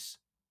knows?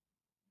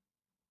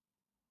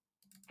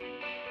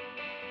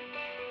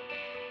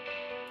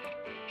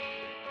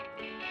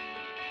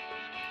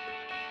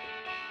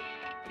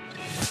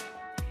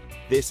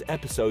 This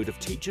episode of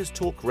Teachers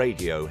Talk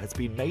Radio has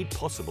been made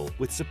possible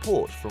with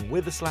support from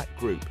Witherslack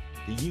Group,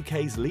 the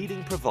UK's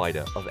leading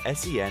provider of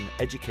SEN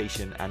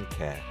education and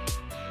care.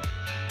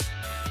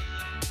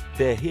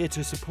 They're here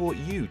to support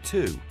you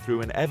too through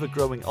an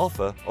ever-growing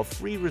offer of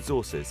free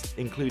resources,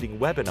 including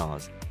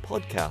webinars,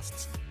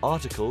 podcasts,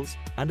 articles,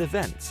 and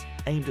events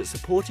aimed at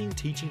supporting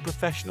teaching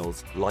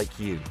professionals like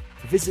you.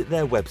 Visit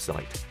their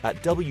website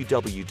at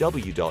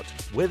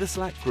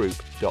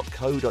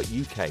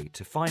www.witherslackgroup.co.uk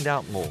to find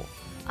out more.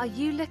 Are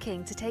you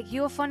looking to take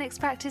your phonics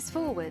practice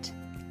forward?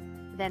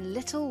 Then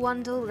Little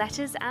Wandle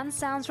Letters and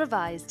Sounds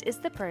Revised is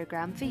the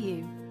programme for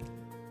you.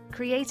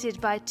 Created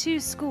by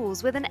two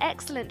schools with an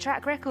excellent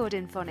track record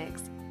in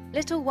phonics,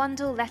 Little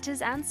Wandle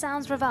Letters and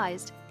Sounds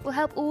Revised will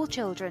help all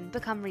children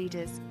become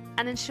readers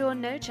and ensure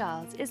no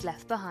child is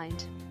left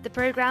behind. The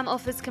programme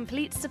offers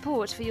complete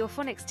support for your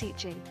phonics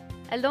teaching,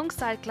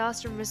 alongside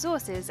classroom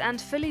resources and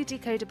fully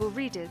decodable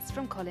readers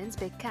from Collins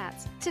Big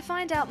Cat. To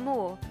find out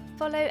more,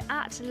 follow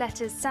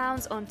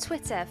 @LettersSounds on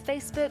Twitter,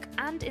 Facebook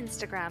and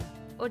Instagram,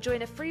 or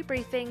join a free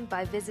briefing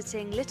by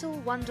visiting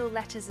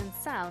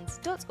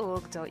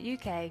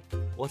littlewandlelettersandsounds.org.uk.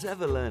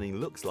 Whatever learning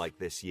looks like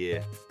this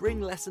year,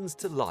 bring lessons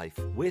to life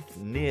with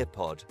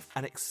Nearpod.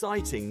 An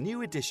exciting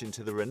new addition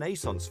to the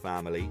Renaissance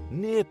family,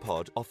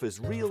 Nearpod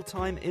offers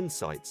real-time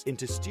insights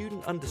into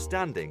student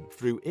understanding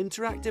through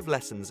interactive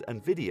lessons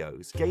and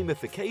videos,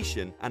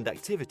 gamification and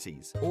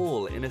activities,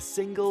 all in a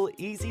single,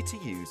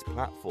 easy-to-use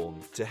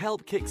platform. To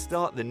help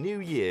kickstart the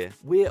new year,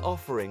 we're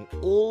offering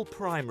all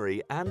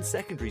primary and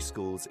secondary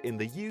schools in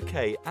the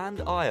UK and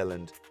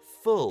Ireland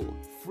full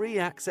free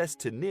access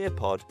to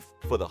Nearpod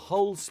for the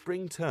whole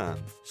spring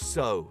term.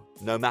 So,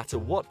 no matter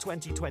what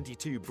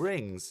 2022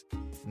 brings,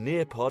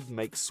 Nearpod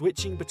makes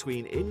switching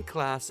between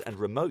in-class and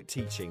remote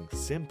teaching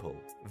simple.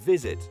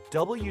 Visit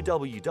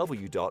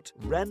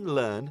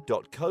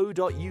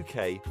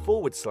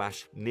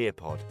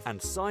www.renlearn.co.uk/Nearpod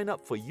and sign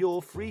up for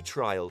your free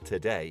trial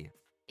today.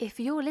 If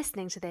you're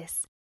listening to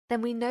this,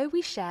 then we know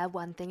we share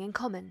one thing in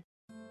common: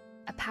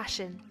 a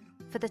passion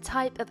for the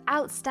type of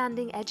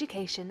outstanding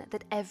education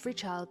that every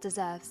child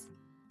deserves.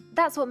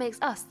 That's what makes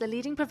us the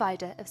leading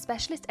provider of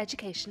specialist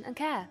education and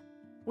care.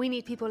 We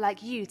need people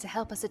like you to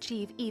help us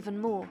achieve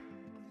even more.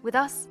 With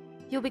us,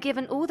 you'll be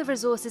given all the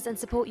resources and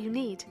support you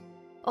need,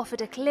 offered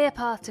a clear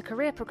path to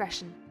career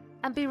progression,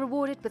 and be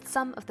rewarded with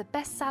some of the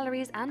best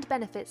salaries and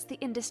benefits the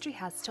industry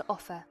has to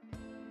offer.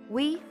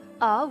 We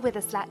are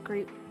Witherslack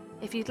Group.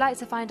 If you'd like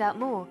to find out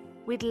more,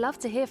 we'd love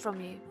to hear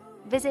from you.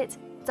 Visit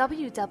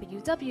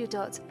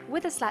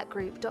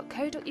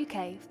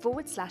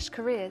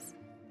www.witherslackgroup.co.uk/careers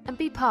and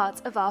be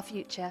part of our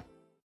future.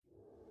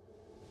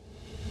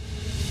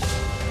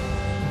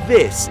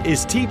 This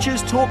is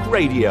Teachers Talk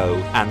Radio,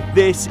 and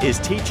this is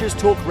Teachers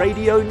Talk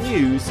Radio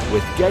News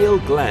with Gail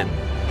Glenn.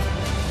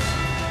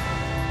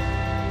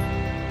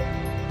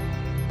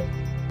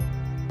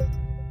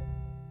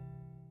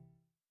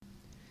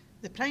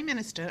 The Prime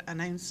Minister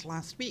announced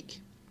last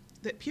week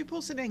that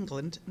pupils in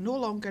England no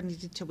longer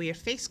needed to wear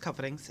face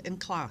coverings in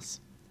class,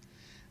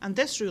 and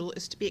this rule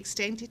is to be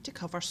extended to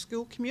cover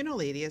school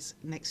communal areas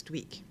next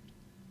week.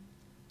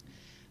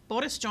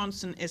 Boris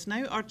Johnson is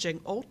now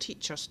urging all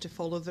teachers to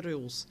follow the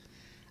rules,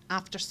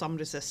 after some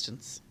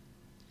resistance.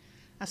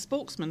 A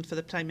spokesman for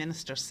the Prime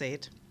Minister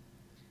said,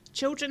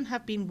 "Children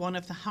have been one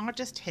of the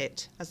hardest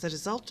hit as a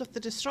result of the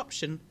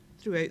disruption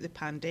throughout the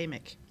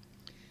pandemic,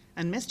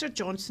 and Mr.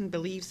 Johnson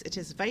believes it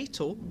is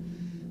vital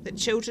that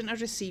children are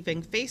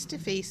receiving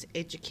face-to-face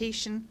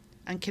education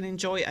and can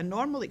enjoy a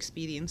normal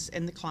experience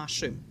in the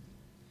classroom.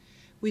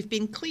 We've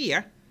been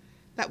clear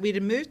that we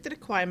removed the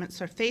requirements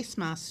for face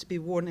masks to be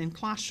worn in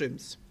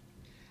classrooms,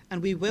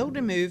 and we will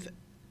remove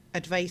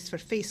advice for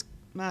face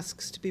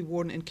masks to be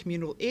worn in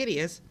communal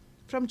areas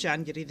from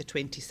January the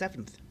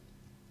 27th.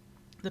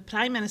 The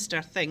Prime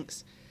Minister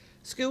thinks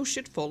schools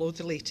should follow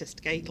the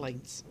latest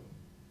guidelines.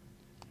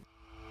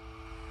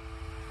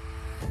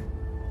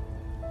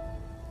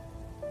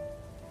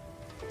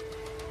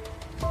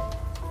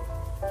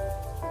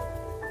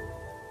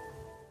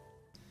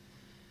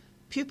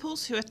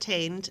 Pupils who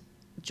attend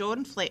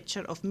John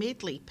Fletcher of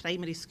Madeley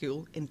Primary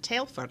School in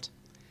Telford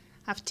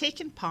have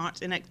taken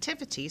part in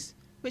activities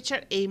which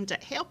are aimed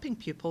at helping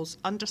pupils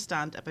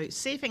understand about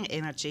saving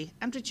energy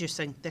and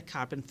reducing their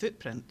carbon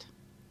footprint.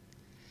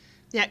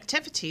 The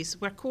activities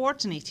were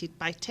coordinated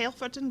by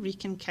Telford and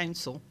Wrekin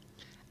Council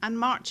and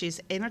March's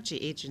Energy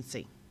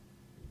Agency.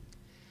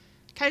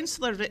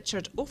 Councillor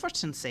Richard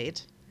Overton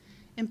said,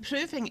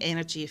 "Improving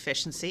energy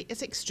efficiency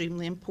is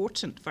extremely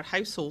important for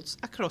households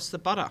across the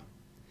borough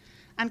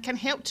and can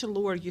help to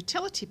lower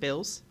utility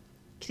bills,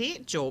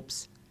 create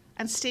jobs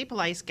and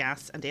stabilise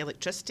gas and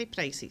electricity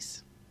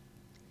prices."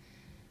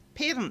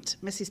 Parent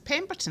Mrs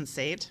Pemberton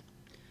said,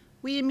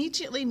 "We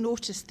immediately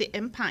noticed the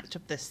impact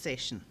of this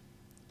session.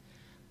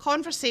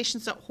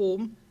 Conversations at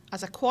home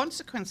as a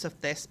consequence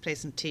of this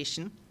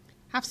presentation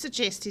have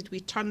suggested we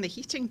turn the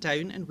heating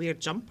down and wear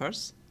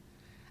jumpers,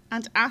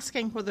 and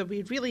asking whether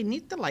we really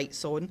need the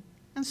lights on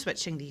and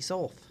switching these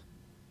off."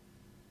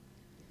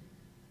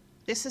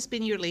 This has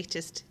been your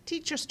latest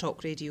Teachers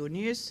Talk Radio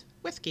News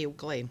with Gail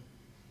Glenn.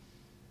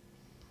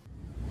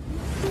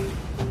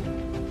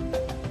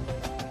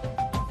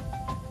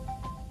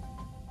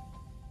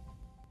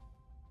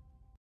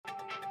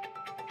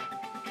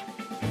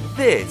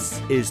 This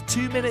is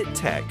 2 Minute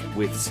Tech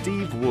with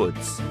Steve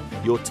Woods,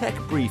 your tech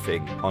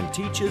briefing on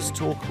Teachers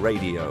Talk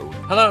Radio.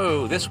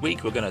 Hello, this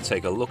week we're going to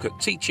take a look at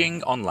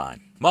teaching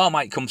online.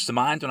 Marmite comes to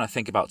mind when I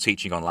think about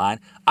teaching online.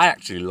 I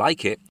actually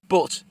like it,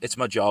 but it's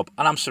my job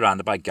and I'm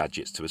surrounded by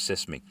gadgets to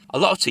assist me. A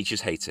lot of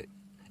teachers hate it.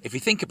 If you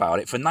think about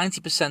it, for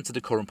 90% of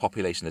the current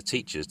population of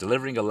teachers,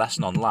 delivering a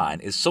lesson online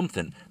is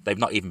something they've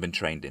not even been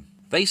trained in.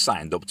 They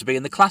signed up to be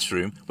in the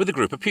classroom with a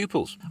group of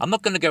pupils. I'm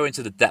not going to go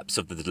into the depths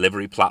of the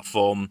delivery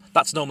platform.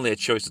 That's normally a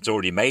choice that's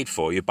already made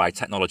for you by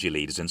technology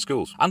leaders in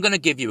schools. I'm going to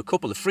give you a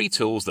couple of free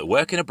tools that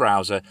work in a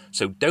browser,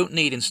 so don't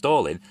need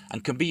installing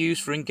and can be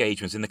used for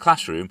engagements in the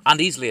classroom and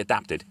easily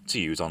adapted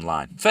to use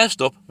online.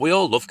 First up, we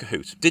all love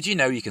Kahoot. Did you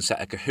know you can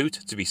set a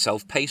Kahoot to be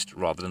self-paced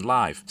rather than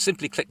live?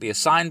 Simply click the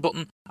Assign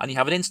button and you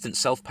have an instant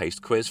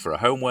self-paced quiz for a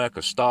homework,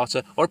 a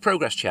starter, or a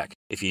progress check.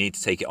 If you need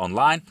to take it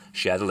online,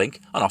 share the link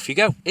and off you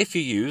go. If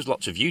you use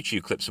lots of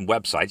YouTube clips and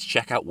websites,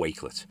 check out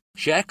Wakelet.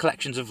 Share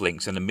collections of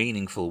links in a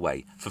meaningful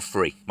way for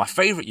free. My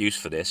favourite use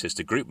for this is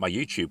to group my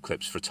YouTube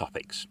clips for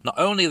topics. Not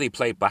only are they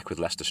played back with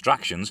less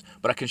distractions,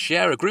 but I can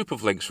share a group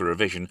of links for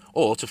revision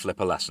or to flip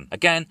a lesson.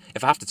 Again,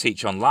 if I have to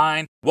teach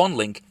online, one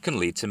link can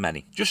lead to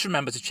many. Just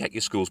remember to check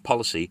your school's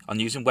policy on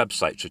using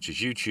websites such as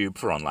YouTube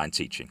for online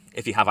teaching.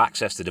 If you have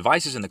access to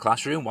devices in the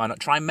classroom, why not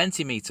try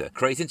Mentimeter?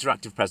 Create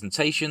interactive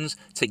presentations,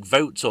 take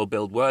votes or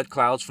build word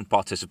clouds from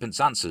participants'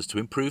 answers to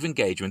improve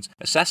engagement,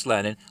 assess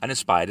learning and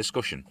inspire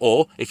discussion.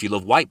 Or, if you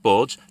love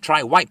whiteboards,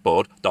 try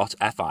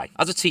whiteboard.fi.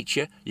 As a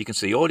teacher, you can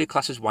see all your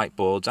class's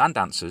whiteboards and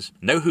answers,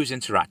 know who's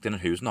interacting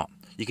and who's not.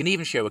 You can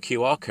even show a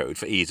QR code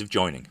for ease of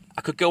joining.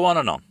 I could go on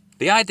and on.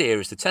 The idea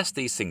is to test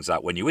these things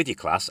out when you're with your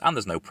class and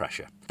there's no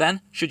pressure.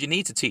 Then, should you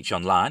need to teach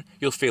online,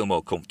 you'll feel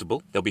more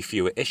comfortable, there'll be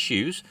fewer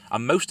issues,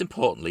 and most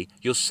importantly,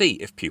 you'll see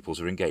if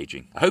pupils are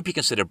engaging. I hope you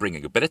consider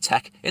bringing a bit of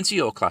tech into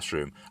your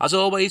classroom. As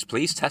always,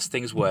 please test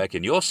things work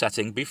in your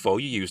setting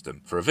before you use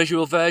them. For a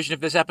visual version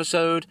of this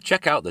episode,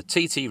 check out the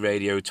TT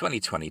Radio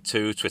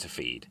 2022 Twitter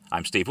feed.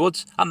 I'm Steve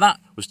Woods, and that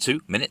was 2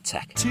 Minute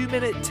Tech. 2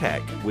 Minute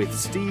Tech with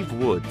Steve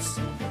Woods,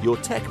 your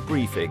tech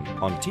briefing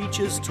on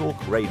Teachers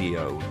Talk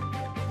Radio.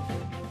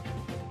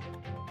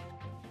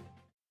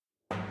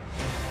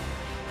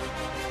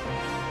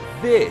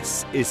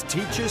 This is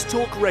Teachers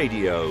Talk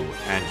Radio,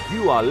 and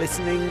you are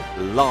listening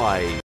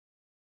live.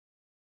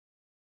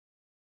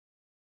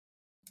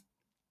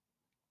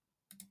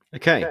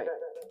 Okay,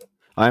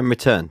 I'm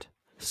returned.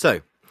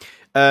 So,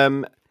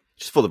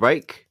 just for the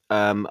break,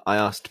 I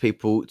asked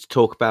people to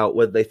talk about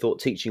whether they thought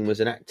teaching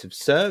was an act of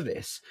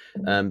service,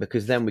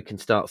 because then we can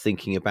start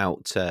thinking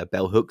about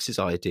Bell Hooks'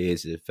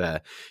 ideas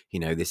of,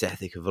 this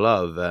ethic of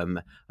love. And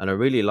I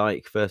really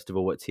like, first of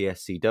all, what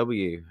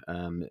TSCW,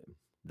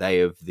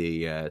 they of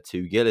the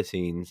 2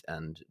 guillotines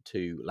and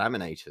 2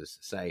 laminators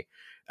say.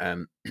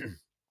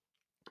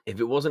 If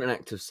it wasn't an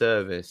act of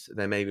service,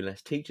 there may be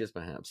less teachers,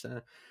 perhaps.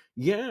 I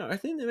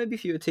think there may be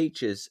fewer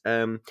teachers.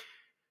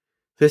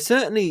 It's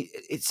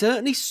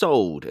certainly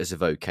sold as a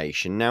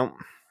vocation. Now,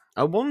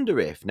 I wonder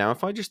if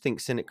I just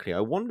think cynically, I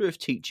wonder if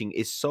teaching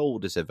is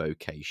sold as a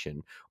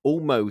vocation,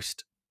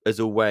 almost as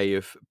a way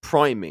of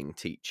priming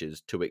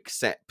teachers to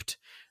accept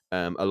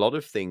a lot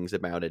of things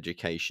about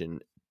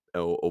education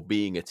or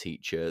being a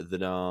teacher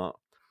that are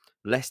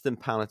less than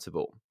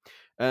palatable.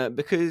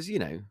 Because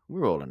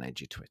we're all on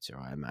edge of Twitter.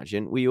 I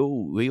imagine we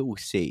all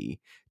see,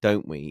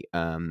 don't we?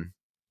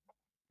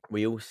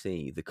 We all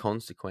see the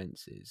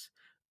consequences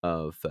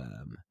of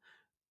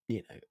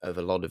of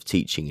a lot of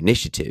teaching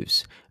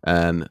initiatives.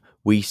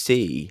 We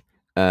see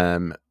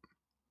the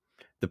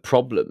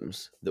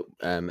problems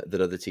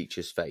that other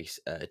teachers face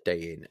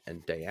day in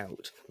and day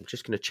out. I'm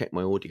just going to check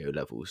my audio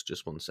levels.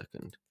 Just 1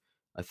 second.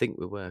 I think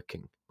we're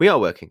working. We are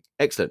working.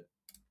 Excellent.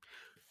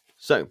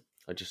 So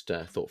I just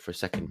thought for a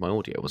second my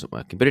audio wasn't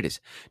working, but it is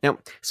now.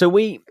 So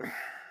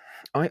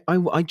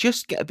I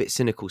just get a bit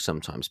cynical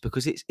sometimes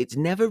because it's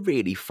never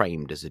really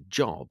framed as a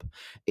job.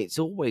 It's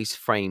always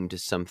framed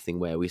as something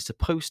where we're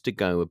supposed to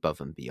go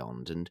above and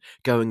beyond, and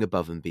going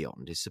above and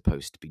beyond is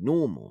supposed to be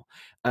normal.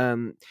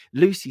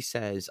 Lucy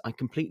says, I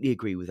completely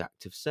agree with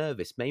active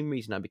service. Main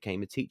reason I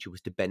became a teacher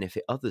was to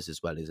benefit others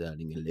as well as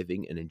earning a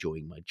living and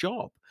enjoying my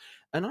job.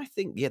 And I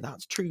think, yeah,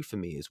 that's true for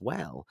me as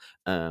well.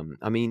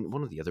 I mean,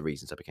 one of the other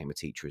reasons I became a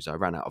teacher is I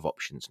ran out of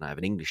options and I have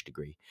an English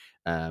degree.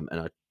 And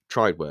I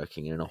tried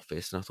working in an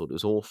office and I thought it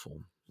was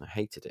awful. I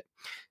hated it.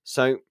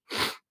 So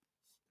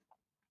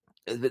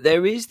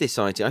there is this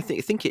idea. I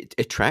think it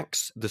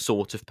attracts the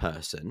sort of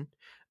person.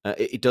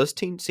 It does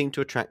seem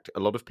to attract a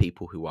lot of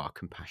people who are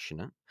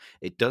compassionate.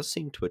 It does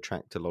seem to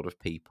attract a lot of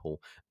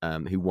people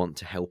who want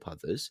to help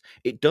others.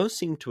 It does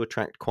seem to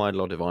attract quite a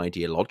lot of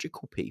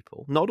ideological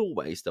people. Not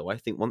always, though. I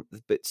think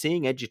but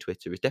seeing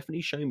EduTwitter has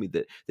definitely shown me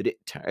that it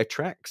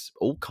attracts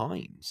all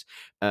kinds.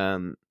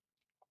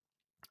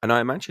 And I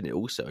imagine it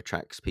also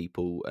attracts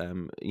people,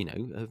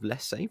 of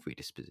less savoury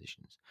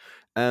dispositions.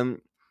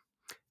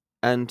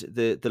 And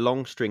the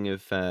long string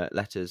of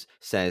letters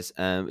says,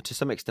 to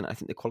some extent, I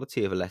think the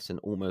quality of a lesson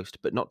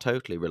almost, but not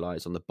totally,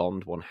 relies on the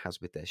bond one has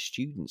with their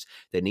students.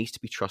 There needs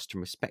to be trust and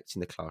respect in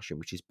the classroom,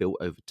 which is built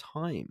over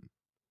time.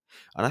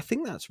 And I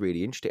think that's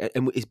really interesting,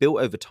 and it's built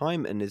over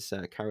time. And as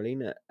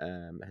Carolina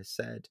has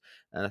said,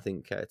 and I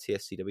think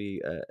TSCW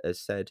has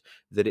said,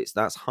 that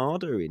that's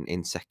harder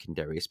in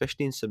secondary,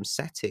 especially in some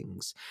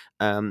settings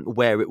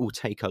where it will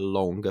take a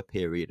longer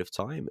period of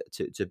time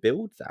to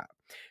build that.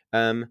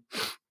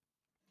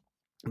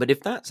 But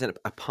if that's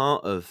a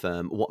part of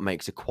what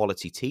makes a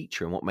quality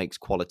teacher and what makes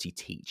quality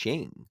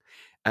teaching,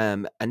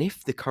 and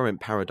if the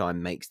current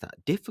paradigm makes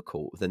that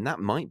difficult, then that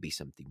might be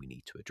something we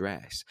need to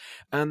address.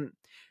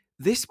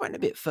 This went a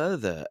bit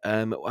further.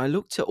 I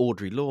looked at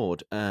Audre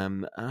Lorde,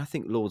 and I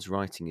think Lorde's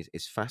writing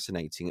is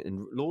fascinating.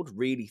 And Lorde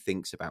really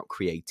thinks about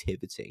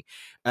creativity.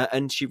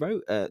 And she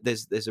wrote,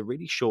 there's a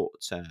really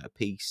short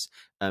piece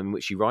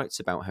which she writes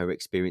about her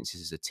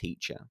experiences as a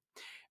teacher.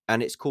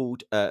 And it's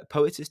called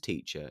Poet as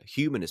Teacher,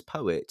 Human as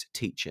Poet,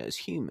 Teacher as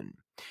Human.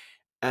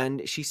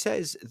 And she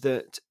says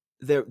that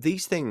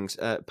these things,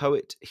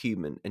 poet,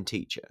 human, and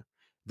teacher,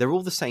 they're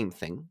all the same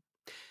thing.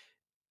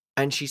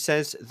 And she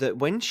says that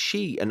when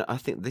and I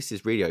think this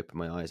has really opened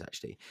my eyes,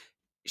 actually.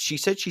 She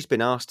said she's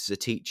been asked as a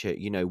teacher,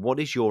 what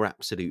is your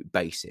absolute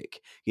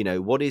basic?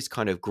 What is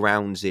kind of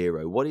ground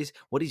zero? What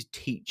is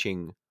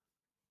teaching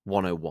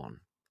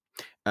 101?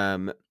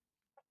 And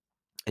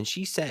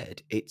she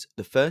said it's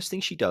the first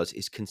thing she does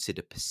is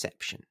consider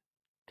perception.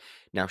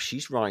 Now,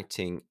 she's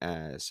writing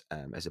as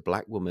a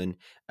Black woman,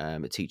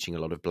 teaching a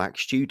lot of Black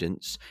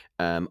students,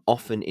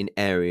 often in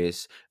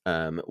areas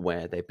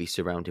where they'd be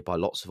surrounded by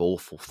lots of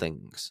awful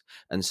things.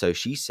 And so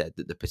she said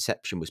that the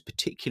perception was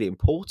particularly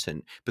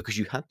important because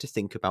you had to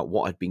think about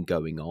what had been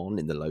going on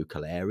in the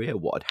local area,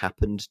 what had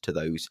happened to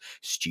those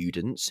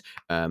students.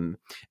 And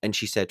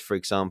she said, for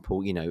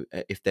example,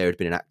 if there had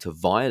been an act of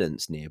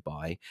violence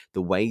nearby,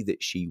 the way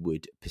that she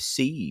would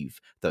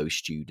perceive those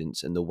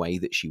students and the way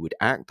that she would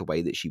act, the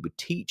way that she would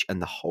teach,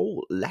 and the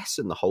whole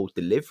lesson, the whole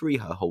delivery,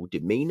 her whole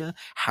demeanor,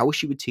 how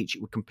she would teach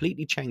it would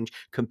completely change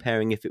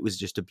comparing if it was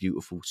just a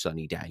beautiful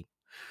sunny day.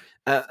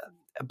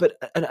 But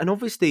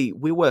obviously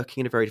we're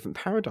working in a very different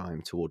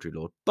paradigm to Audre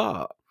Lorde,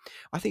 but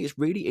I think it's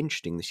really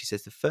interesting that she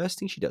says the first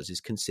thing she does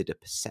is consider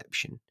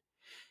perception.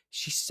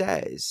 She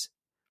says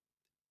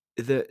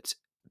that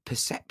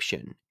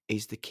perception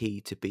is the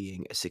key to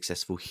being a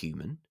successful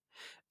human,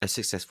 a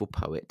successful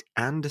poet,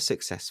 and a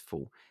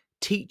successful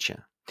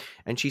teacher.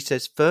 And she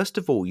says, first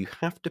of all, you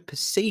have to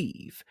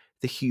perceive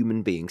the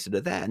human beings that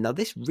are there. Now,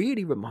 this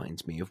really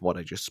reminds me of what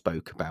I just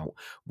spoke about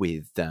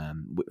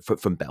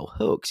from Bell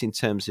Hooks in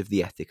terms of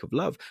the ethic of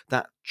love,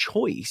 that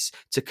choice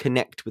to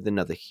connect with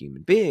another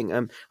human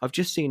being. I've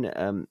just seen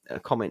a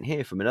comment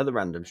here from another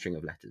random string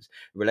of letters.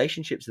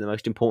 Relationships are the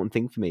most important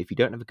thing for me. If you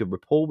don't have a good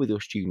rapport with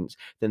your students,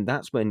 then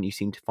that's when you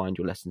seem to find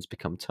your lessons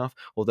become tough,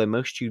 although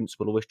most students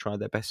will always try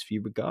their best for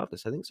you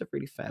regardless. I think it's a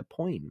really fair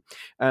point.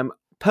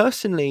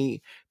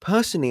 Personally,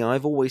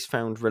 I've always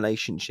found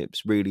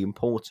relationships really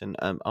important.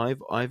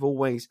 I've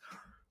always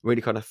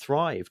really kind of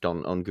thrived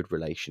on good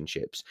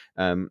relationships.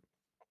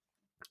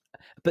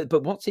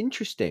 But what's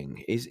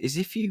interesting is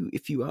if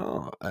you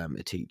are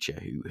a teacher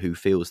who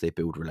feels they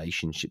build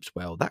relationships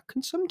well, that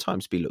can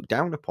sometimes be looked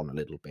down upon a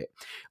little bit.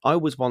 I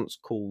was once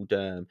called.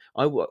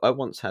 I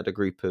once had a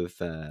group of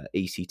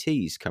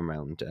ECTs come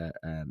round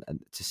and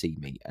to see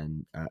me,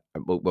 and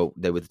well,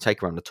 they would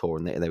take around the tour,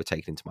 and they were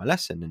taken into my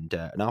lesson,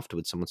 and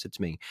afterwards someone said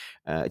to me,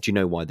 "Do you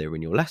know why they were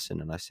in your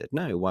lesson?" And I said,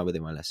 "No, why were they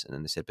in my lesson?"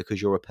 And they said,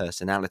 "Because you're a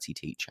personality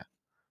teacher."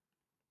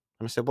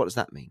 And I said, "What does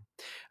that mean?"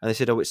 And they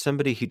said, "Oh, it's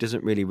somebody who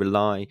doesn't really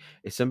rely.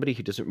 It's somebody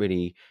who doesn't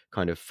really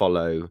kind of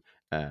follow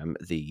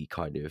the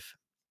kind of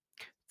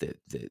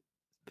the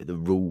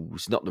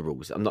rules, not the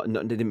rules. I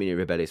didn't mean in a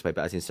rebellious way,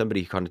 but as in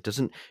somebody who kind of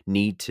doesn't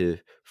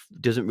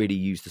really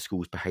use the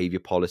school's behaviour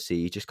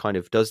policy, just kind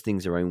of does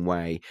things their own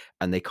way,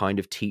 and they kind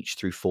of teach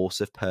through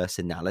force of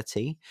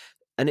personality."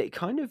 And it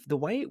kind of, the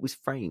way it was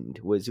framed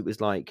was, it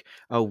was like,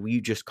 "Oh, you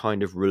just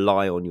kind of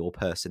rely on your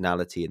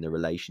personality and the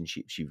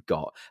relationships you've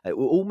got,"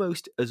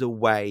 almost as a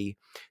way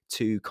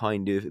to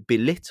kind of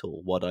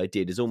belittle what I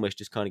did, is almost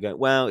just kind of going,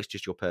 "Well, it's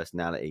just your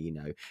personality, you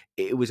know."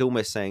 It was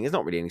almost saying there's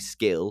not really any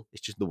skill,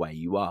 it's just the way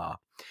you are.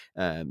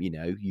 You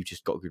know, you've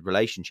just got good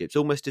relationships,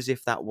 almost as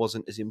if that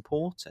wasn't as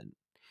important.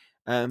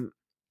 Um,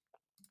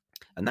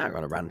 and that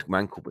kind of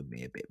rankled with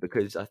me a bit,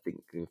 because I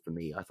think for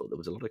me, I thought there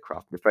was a lot of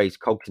craft. The phrase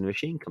 "cogs in the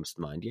machine" comes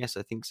to mind. Yes,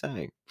 I think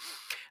so.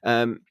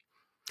 Um,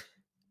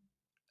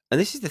 and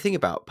this is the thing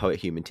about Poet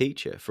Human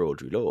Teacher for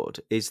Audre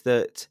Lorde, is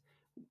that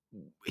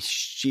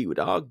she would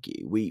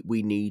argue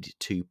we need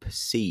to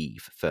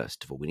perceive,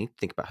 first of all. We need to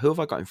think about, who have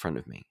I got in front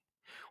of me?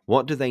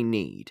 What do they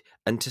need?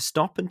 And to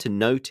stop and to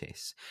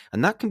notice.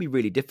 And that can be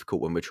really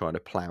difficult when we're trying to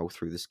plough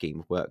through the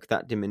scheme of work.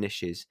 That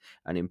diminishes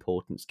an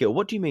important skill.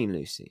 What do you mean,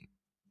 Lucy?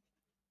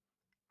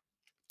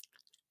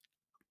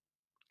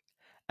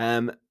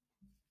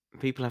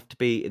 People have to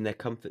be in their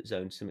comfort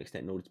zone to some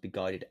extent in order to be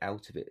guided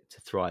out of it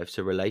to thrive.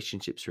 So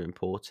relationships are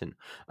important.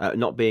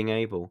 Not being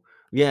able.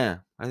 Yeah,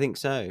 I think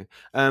so.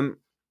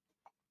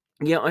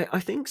 Yeah, I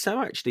think so,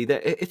 actually.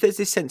 That if there's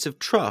this sense of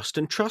trust,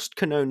 and trust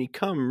can only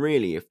come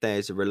really if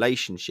there's a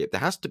relationship.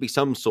 There has to be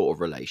some sort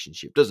of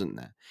relationship, doesn't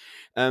there?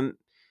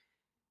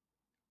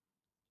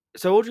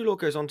 So Audre Lorde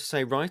goes on to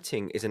say,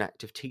 writing is an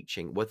act of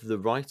teaching, whether the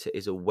writer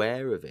is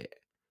aware of it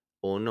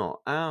or not.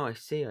 Oh, I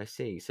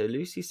see. So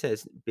Lucy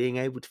says being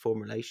able to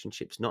form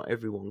relationships, not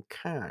everyone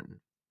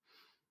can.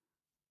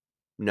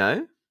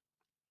 No?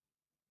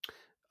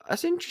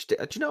 That's interesting.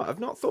 Do you know, I've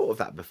not thought of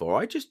that before.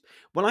 I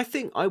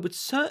think I would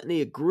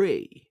certainly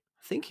agree,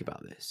 thinking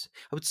about this,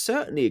 I would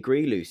certainly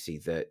agree, Lucy,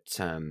 that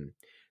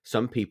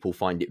some people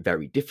find it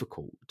very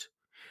difficult.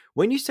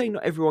 When you say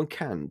not everyone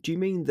can, do you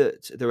mean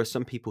that there are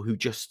some people who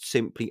just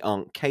simply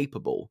aren't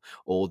capable,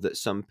 or that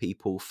some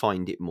people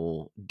find it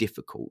more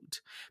difficult?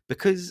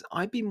 Because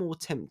I'd be more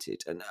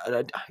tempted, and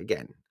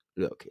again,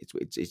 look, it's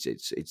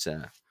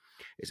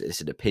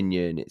an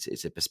opinion,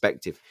 it's a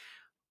perspective.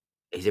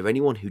 Is there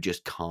anyone who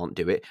just can't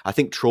do it? I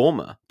think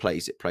trauma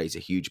plays a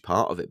huge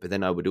part of it. But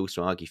then I would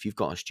also argue, if you've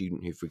got a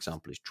student who, for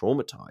example, is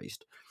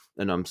traumatized,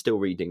 and I'm still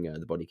reading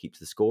The Body Keeps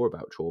the Score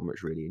about trauma,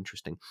 it's really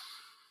interesting.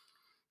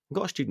 I've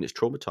got a student that's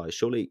traumatized.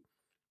 Surely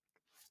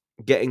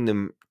getting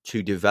them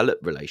to develop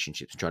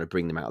relationships and trying to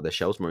bring them out of their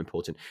shells more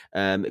important.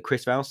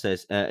 Chris Val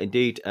says,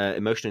 indeed,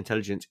 emotional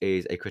intelligence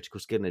is a critical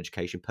skill in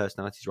education.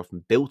 Personalities are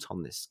often built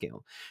on this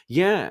skill.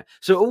 Yeah,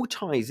 so it all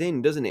ties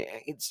in, doesn't it?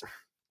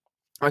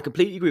 I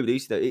completely agree with you,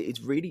 though. It's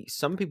really,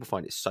 some people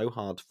find it so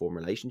hard to form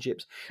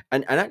relationships,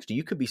 and actually,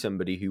 you could be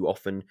somebody who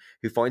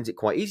finds it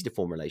quite easy to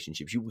form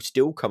relationships. You will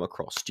still come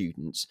across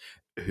students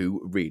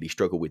who really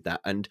struggle with that,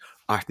 and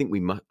I think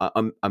we must.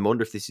 I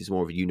wonder if this is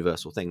more of a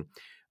universal thing.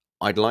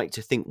 I'd like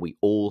to think we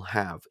all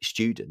have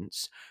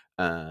students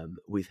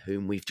with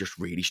whom we've just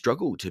really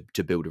struggled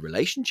to build a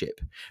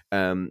relationship,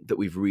 that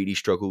we've really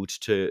struggled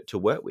to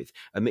work with.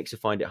 A mixer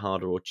find it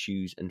harder or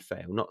choose and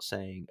fail. Not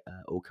saying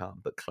all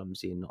can't, but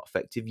clumsy and not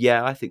effective.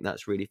 Yeah, I think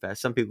that's really fair.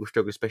 Some people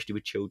struggle, especially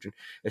with children,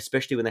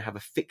 especially when they have a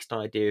fixed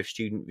idea of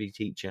student v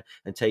teacher,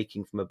 and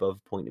taking from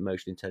above point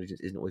emotional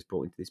intelligence isn't always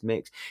brought into this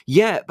mix.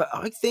 Yeah, but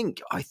I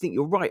think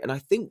you're right. And I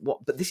think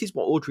but this is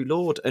what Audre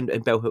Lorde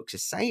and Bell Hooks are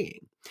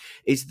saying,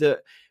 is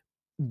that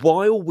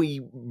while we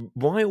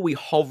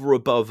hover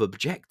above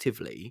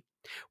objectively,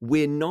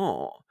 we're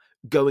not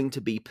going to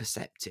be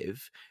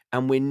perceptive,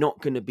 and we're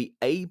not going to be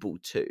able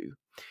to.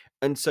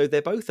 And so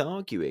they're both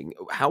arguing.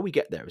 How we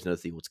get there is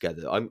another thing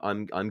altogether.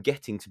 I'm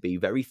getting to be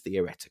very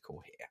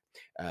theoretical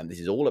here.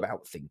 This is all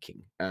about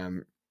thinking.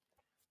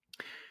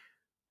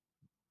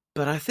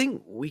 But I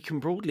think we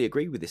can broadly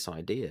agree with this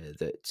idea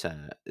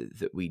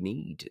that we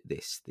need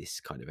this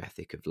kind of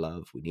ethic of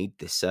love. We need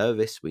this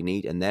service.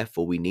 And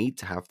therefore we need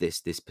to have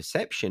this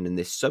perception and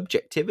this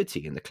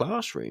subjectivity in the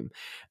classroom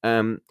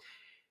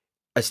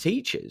as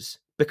teachers.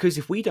 Because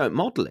if we don't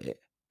model it,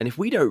 and if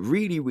we don't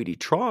really, really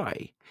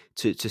try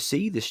to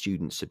see the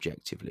students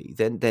subjectively,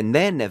 then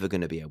they're never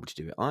going to be able to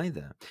do it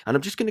either. And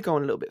I'm just going to go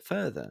on a little bit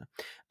further.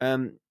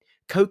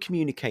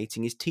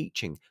 Co-communicating is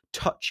teaching.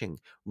 Touching,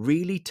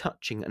 really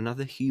touching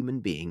another human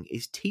being,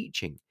 is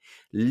teaching.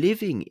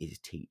 Living is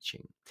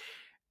teaching.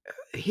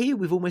 here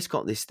we've almost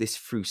got this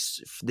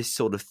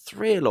sort of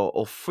thrill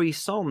or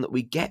frisson that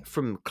we get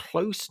from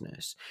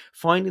closeness.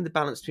 Finding the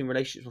balance between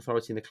relationship and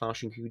authority in the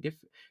classroom can be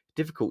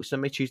difficult.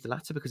 Some may choose the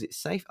latter because it's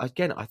safe.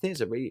 Again, I think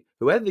it's a really,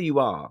 whoever you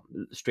are,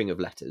 string of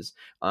letters.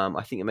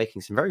 I think you're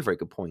making some very, very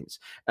good points.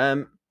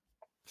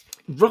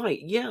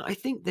 Right, yeah, I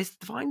think this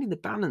finding the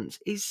balance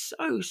is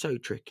so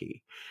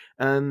tricky.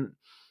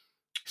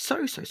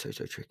 So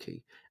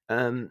tricky.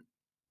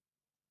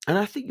 And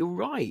I think you're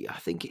right. I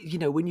think,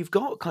 when you've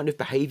got kind of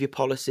behavior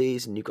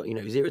policies and you've got,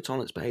 zero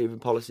tolerance behavior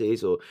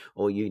policies,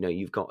 or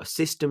you've got a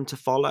system to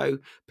follow,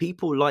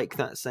 people like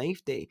that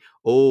safety.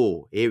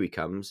 Oh, here he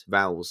comes.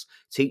 Vowels.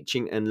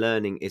 Teaching and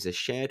learning is a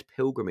shared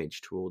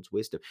pilgrimage towards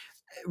wisdom.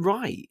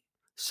 Right.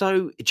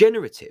 So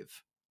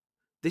generative,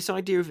 this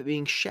idea of it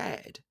being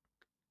shared.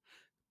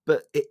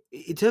 But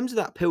in terms of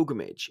that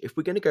pilgrimage, if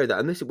we're going to go that,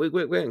 and this we're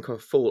going kind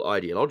of full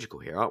ideological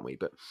here, aren't we?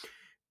 But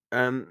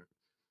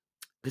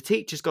the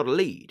teacher's got to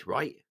lead,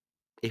 right?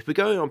 If we're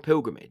going on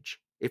pilgrimage,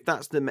 if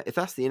that's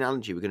the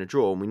analogy we're going to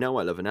draw, and we know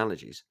I love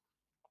analogies,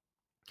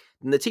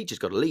 then the teacher's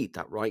got to lead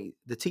that, right?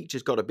 The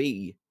teacher's got to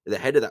be the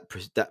head of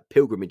that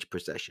pilgrimage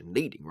procession,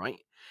 leading, right?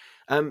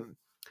 And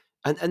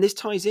this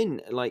ties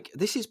in, like,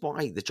 this is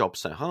why the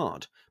job's so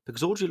hard,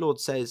 because Audre Lorde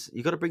says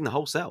you've got to bring the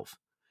whole self.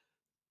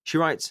 She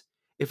writes,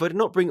 if I do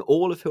not bring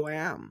all of who I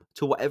am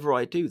to whatever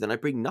I do, then I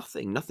bring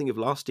nothing of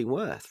lasting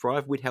worth, for I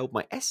have withheld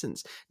my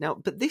essence. Now,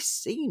 but this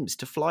seems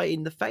to fly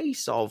in the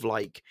face of,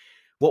 like,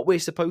 what we're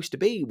supposed to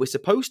be. We're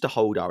supposed to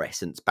hold our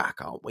essence back,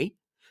 aren't we?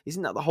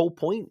 Isn't that the whole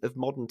point of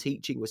modern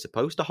teaching? We're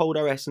supposed to hold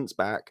our essence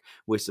back.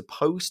 We're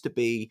supposed to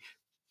be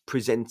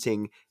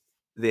presenting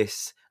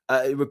this.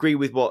 Agree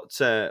with what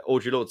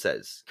Audre Lorde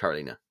says,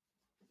 Carolina?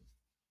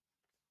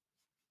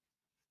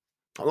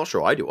 I'm not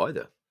sure I do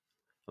either.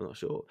 I'm not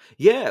sure.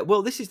 Yeah,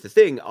 well, this is the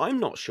thing. I'm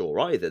not sure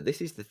either.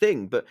 This is the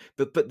thing, but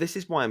this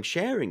is why I'm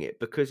sharing it,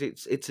 because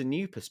it's a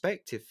new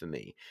perspective for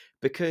me.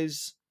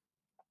 Because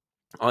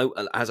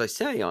as I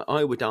say,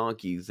 I would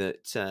argue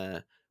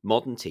that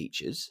modern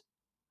teachers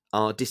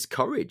are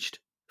discouraged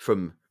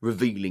from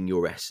revealing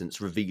your essence,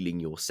 revealing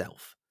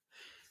yourself.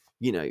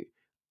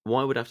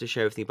 Why would I have to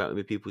share everything about it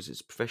with people?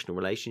 It's a professional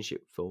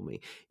relationship for me.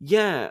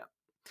 Yeah.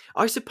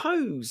 I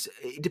suppose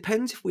it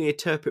depends if we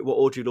interpret what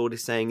Audre Lorde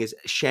is saying as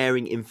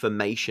sharing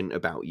information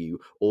about you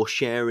or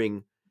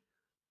sharing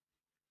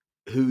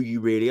who you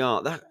really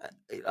are. That,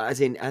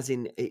 as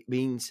in, it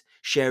means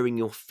sharing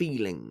your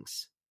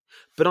feelings.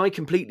 But I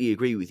completely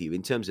agree with you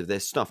in terms of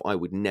there's stuff I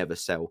would never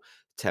tell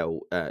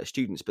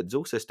students, but there's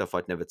also stuff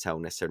I'd never tell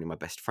necessarily my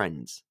best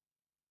friends,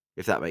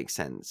 if that makes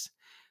sense.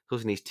 Of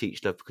course, they need to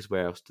teach love, because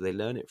where else do they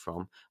learn it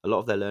from? A lot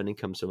of their learning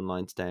comes from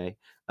online today.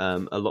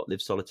 A lot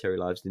live solitary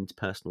lives and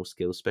interpersonal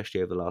skills,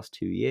 especially over the last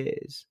 2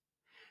 years.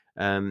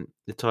 The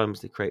times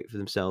they create for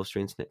themselves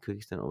through internet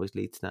cookies don't always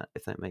lead to that,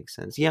 if that makes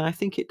sense. Yeah, I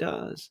think it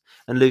does.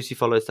 And Lucy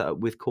follows that up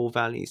with core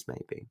values,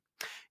 maybe.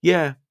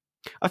 Yeah.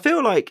 I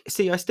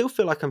still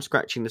feel like I'm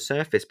scratching the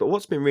surface, but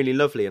what's been really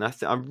lovely, and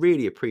I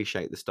really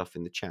appreciate the stuff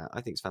in the chat.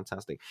 I think it's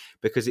fantastic,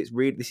 because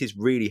this is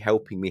really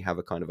helping me have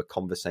a kind of a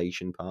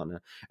conversation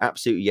partner.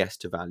 Absolutely yes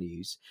to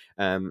values.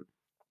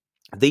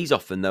 These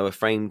often, though, are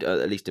framed,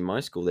 at least in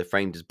my school, they're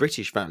framed as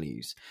British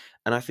values,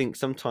 and I think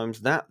sometimes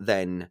that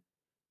then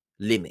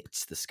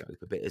limits the scope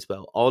a bit as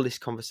well.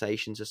 Honest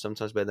conversations are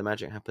sometimes where the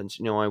magic happens.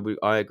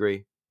 I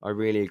agree. I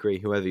really agree.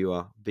 Whoever you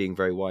are, being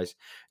very wise.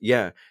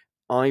 Yeah.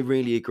 I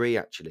really agree,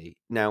 actually.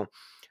 Now,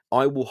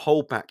 I will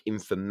hold back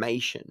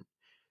information,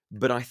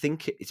 but I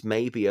think it's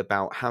maybe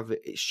about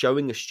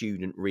showing a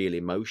student real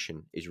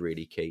emotion is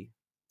really key.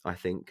 I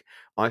think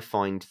I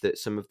find that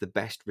some of the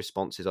best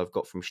responses I've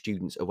got from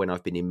students are when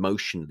I've been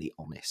emotionally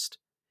honest,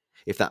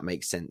 if that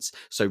makes sense.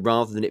 So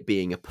rather than it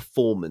being a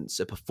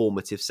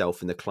performative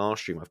self in the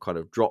classroom, I've kind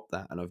of dropped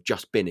that and I've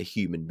just been a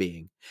human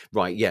being.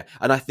 Right. Yeah.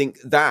 And I think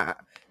that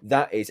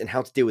is, and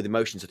how to deal with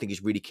emotions, I think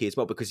is really key as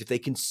well, because if they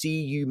can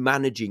see you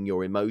managing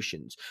your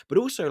emotions, but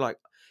also, like,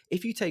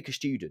 if you take a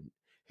student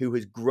who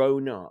has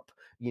grown up,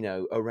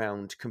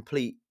 around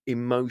complete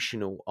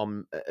emotional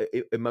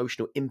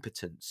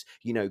impotence,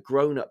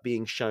 grown up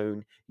being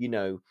shown,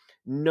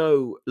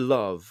 no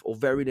love or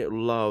very little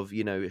love,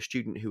 a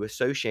student who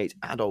associates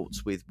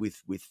adults with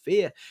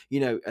fear,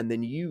 and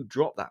then you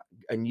drop that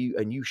and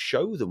you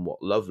show them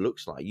what love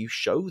looks like. You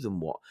show them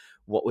what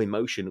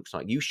emotion looks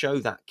like. You show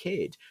that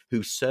kid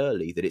who's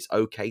surly that it's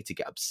okay to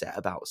get upset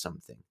about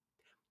something.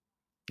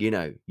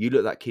 You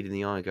look that kid in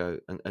the eye and go,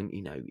 and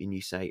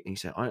you say,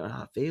 I know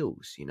how it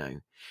feels,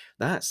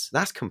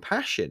 that's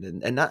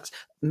compassion. And that's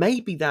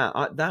maybe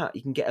that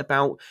you can get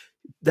about,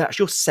 that's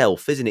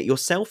yourself, isn't it?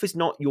 Yourself is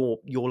not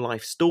your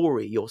life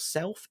story.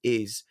 Yourself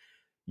is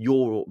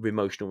your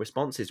emotional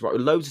responses, right?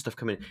 Loads of stuff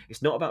coming in.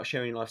 It's not about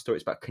sharing your life story.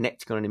 It's about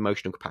connecting on an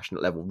emotional,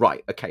 compassionate level.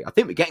 Right. Okay. I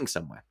think we're getting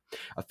somewhere.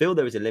 I feel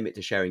there is a limit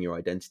to sharing your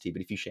identity,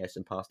 but if you share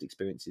some past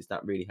experiences,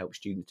 that really helps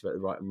students to get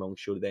the right and wrong.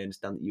 Surely they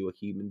understand that you are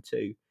human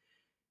too.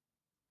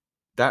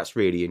 That's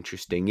really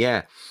interesting.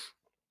 Yeah.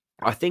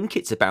 I think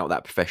it's about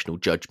that professional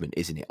judgment,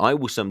 isn't it? I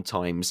will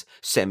sometimes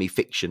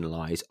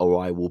semi-fictionalize, or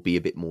I will be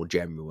a bit more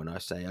general, and I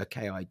say,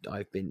 okay,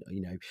 I've been,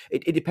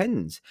 it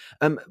depends.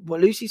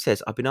 What Lucy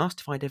says, I've been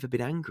asked if I'd ever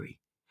been angry.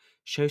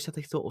 Shows how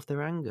they thought of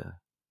their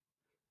anger.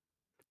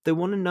 They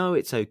want to know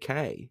it's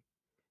okay.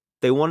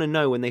 They want to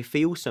know when they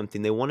feel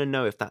something. They want to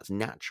know if that's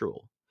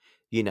natural.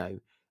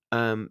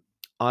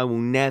 I will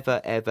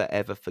never, ever,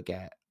 ever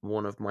forget.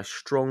 One of my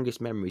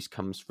strongest memories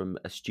comes from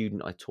a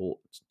student I taught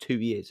 2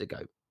 years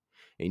ago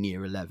in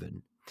year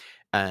 11.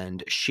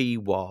 And she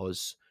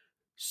was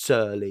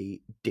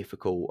surly,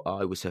 difficult.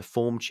 I was her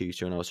form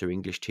tutor and I was her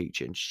English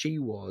teacher. And she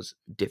was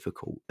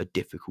a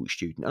difficult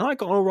student. And I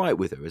got all right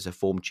with her as a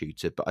form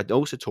tutor, but I'd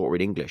also taught her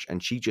in English.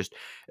 And she just,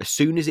 as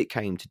soon as it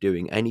came to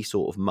doing any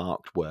sort of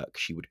marked work,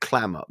 she would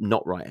clam up,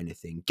 not write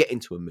anything, get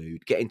into a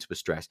mood, get into a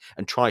stress,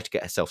 and try to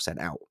get herself sent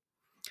out.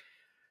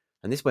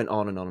 And this went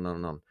on and on and on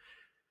and on.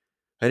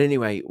 And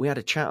anyway, we had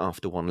a chat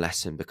after one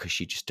lesson because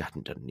she just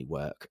hadn't done any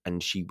work.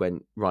 And she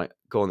went, right,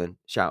 go on then,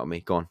 shout at me,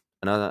 go on.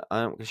 And I was like,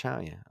 I'm not going to shout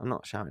at you. I'm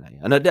not shouting at you.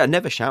 And I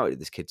never shouted at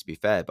this kid, to be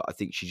fair, but I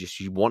think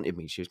she wanted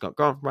me. She was going,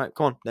 go on, right,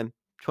 go on, then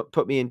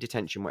put me in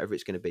detention, whatever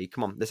it's going to be.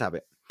 Come on, let's have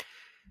it.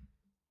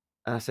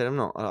 And I said, I'm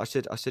not. I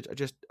said,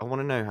 I want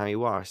to know how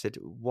you are. I said,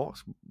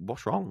 what's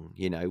wrong?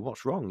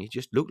 What's wrong? You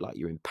just look like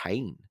you're in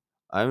pain.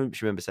 I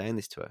remember saying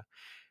this to her.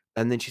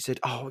 And then she said,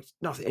 oh, it's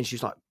nothing. And she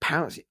was like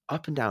pouncing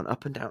up and down,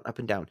 up and down, up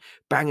and down,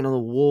 banging on the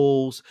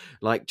walls,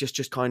 like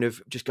just kind of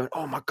just going,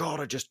 oh my God,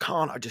 I just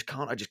can't.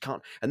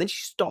 And then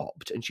she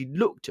stopped and she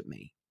looked at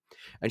me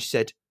and she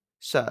said,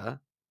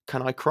 sir,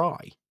 can I cry?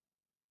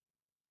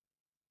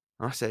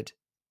 And I said,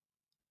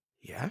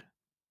 yeah,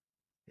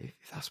 if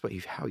that's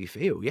how you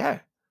feel,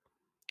 yeah.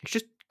 She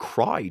just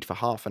cried for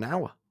half an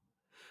hour.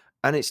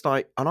 And it's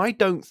like, and I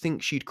don't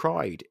think she'd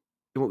cried.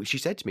 She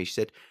said to me, she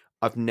said,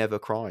 I've never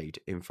cried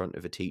in front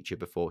of a teacher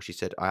before. She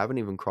said, I haven't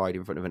even cried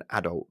in front of an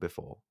adult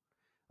before.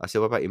 I said,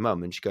 what about your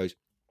mum? And she goes,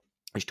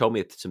 she told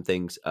me some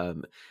things.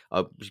 I'll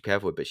be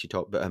careful with it,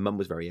 but her mum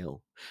was very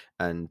ill,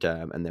 and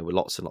there were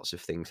lots and lots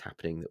of things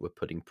happening that were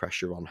putting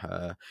pressure on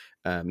her.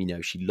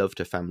 She loved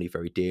her family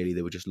very dearly.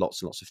 There were just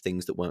lots and lots of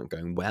things that weren't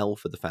going well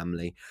for the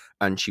family,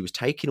 and she was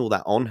taking all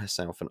that on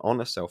herself,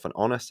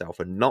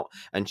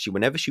 and she,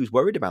 whenever she was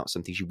worried about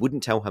something, she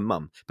wouldn't tell her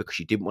mum because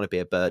she didn't want to be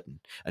a burden,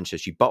 and so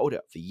she bottled it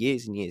up for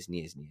years and years and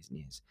years and years and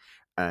years.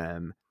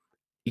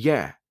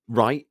 Yeah,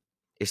 right.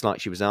 It's like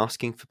she was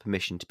asking for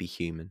permission to be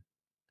human.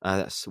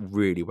 That's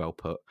really well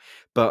put.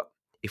 But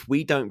if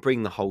we don't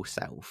bring the whole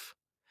self,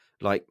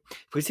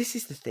 because this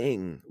is the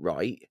thing,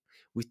 right,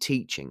 with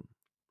teaching,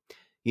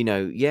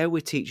 we're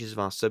teachers of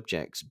our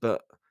subjects,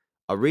 but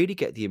I really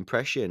get the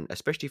impression,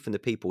 especially from the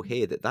people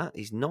here, that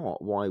is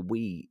not why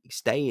we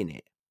stay in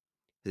it.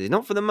 It's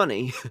not for the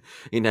money,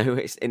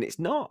 it's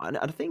not. And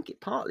I think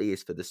it partly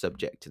is for the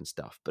subject and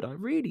stuff, but I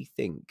really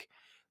think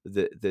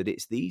that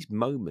it's these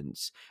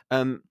moments.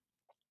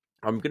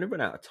 I'm going to run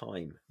out of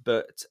time,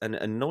 but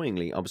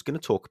annoyingly, I was going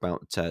to talk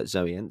about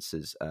Zoe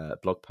Enser's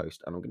blog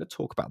post, and I'm going to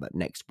talk about that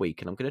next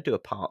week, and I'm going to do a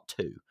part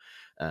 2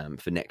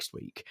 for next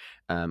week.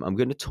 I'm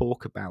going to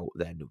talk about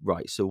then,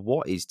 right, so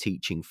what is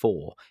teaching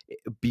for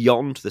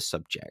beyond the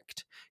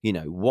subject?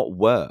 What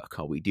work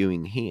are we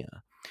doing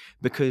here?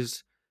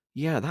 Because,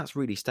 yeah, that's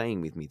really staying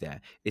with me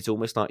there. It's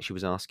almost like she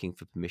was asking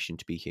for permission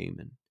to be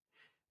human.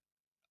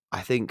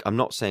 I think, I'm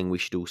not saying we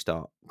should all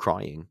start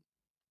crying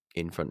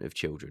in front of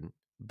children,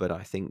 but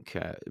I think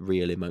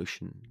real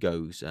emotion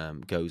goes a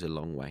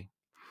long way.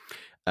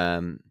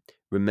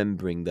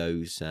 Remembering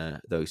those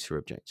who are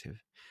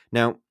objective.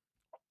 Now,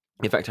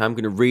 in fact, I'm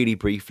going to really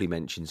briefly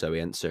mention Zoe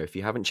Enser. If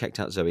you haven't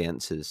checked out Zoe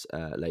Enser's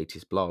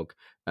latest blog,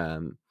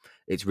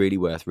 it's really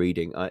worth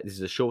reading. This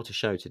is a shorter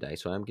show today,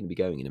 so I'm going to be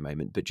going in a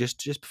moment. But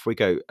just before we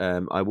go,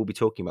 I will be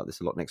talking about this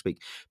a lot next week.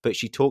 But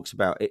she talks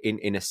about,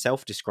 in a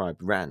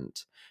self-described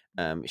rant,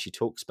 she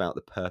talks about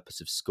the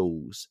purpose of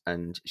schools,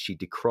 and she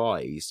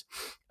decries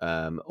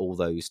all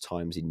those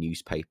times in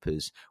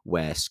newspapers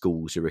where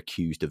schools are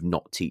accused of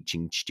not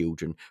teaching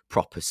children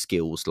proper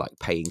skills like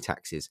paying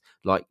taxes,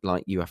 like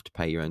you have to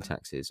pay your own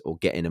taxes, or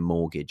getting a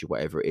mortgage or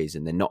whatever it is,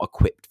 and they're not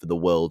equipped for the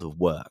world of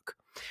work.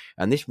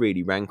 And this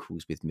really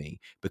rankles with me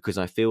because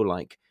I feel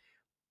like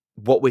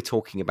what we're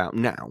talking about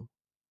now,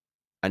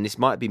 and this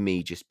might be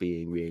me just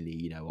being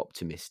really,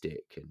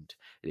 optimistic, and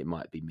it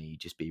might be me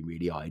just being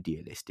really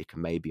idealistic,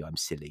 and maybe I'm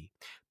silly,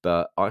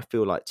 but I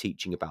feel like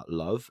teaching about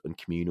love and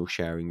communal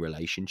sharing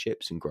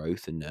relationships and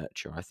growth and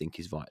nurture, I think,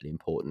 is vitally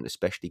important,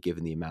 especially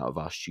given the amount of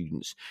our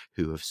students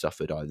who have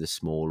suffered either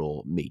small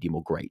or medium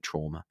or great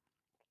trauma.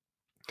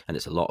 And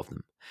it's a lot of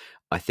them.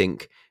 I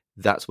think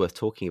that's worth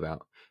talking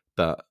about.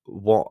 But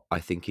what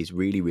I think is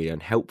really, really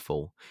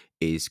unhelpful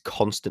is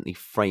constantly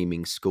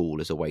framing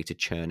school as a way to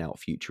churn out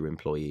future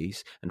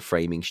employees, and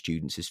framing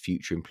students as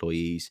future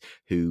employees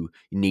who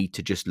need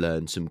to just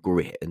learn some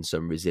grit and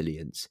some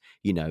resilience.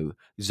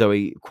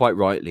 Zoe quite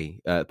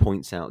rightly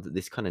points out that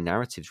this kind of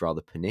narrative is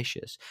rather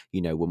pernicious.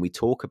 When we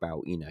talk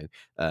about,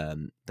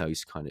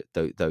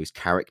 those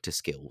character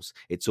skills,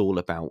 it's all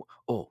about,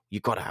 oh,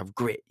 you've got to have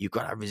grit, you've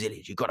got to have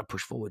resilience, you've got to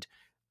push forward.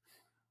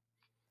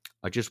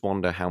 I just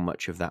wonder how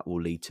much of that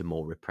will lead to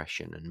more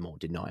repression and more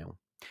denial.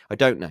 I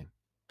don't know.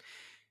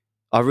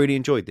 I really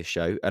enjoyed this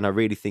show, and I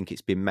really think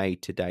it's been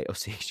made today. Oh,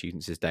 see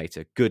students as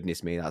data.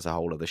 Goodness me, that's a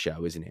whole other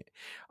show, isn't it?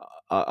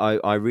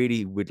 I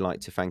really would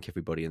like to thank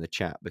everybody in the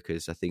chat,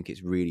 because I think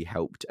it's really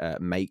helped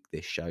make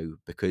this show,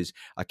 because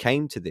I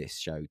came to this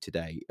show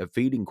today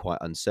feeling quite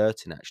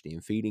uncertain, actually,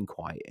 and feeling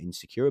quite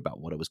insecure about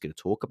what I was going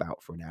to talk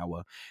about for an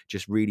hour,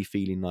 just really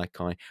feeling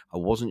like I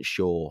wasn't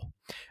sure.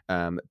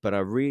 But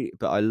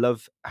I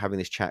love having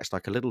this chat. It's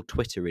like a little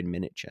Twitter in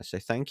miniature. So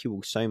thank you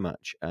all so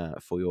much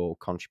for your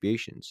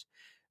contributions.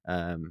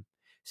 So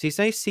you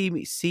say see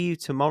you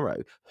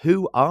tomorrow.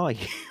 Who are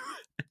you?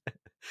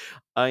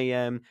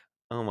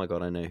 Oh my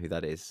god, I know who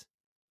that is.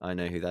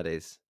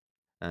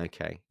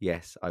 Okay,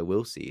 yes, I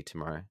will see you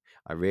tomorrow.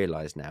 I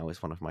realise now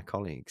it's one of my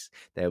colleagues.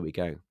 There we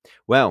go.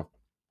 Well,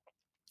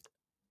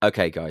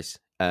 okay, guys.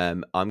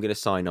 I'm going to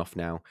sign off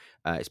now.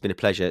 It's been a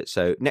pleasure.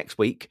 So next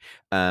week,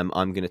 I'm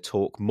going to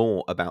talk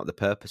more about the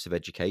purpose of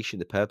education,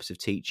 the purpose of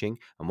teaching,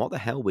 and what the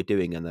hell we're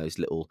doing in those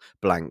little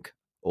blank,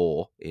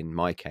 or in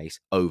my case,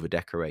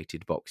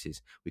 over-decorated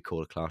boxes we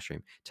call a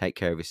classroom. Take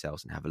care of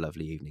yourselves and have a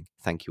lovely evening.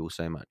 Thank you all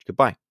so much.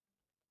 Goodbye.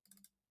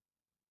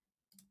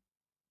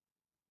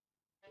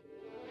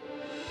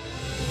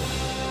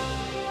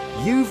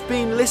 You've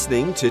been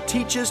listening to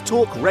Teachers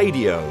Talk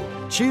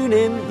Radio. Tune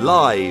in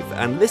live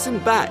and listen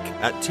back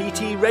at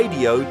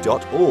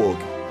ttradio.org.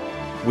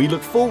 We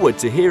look forward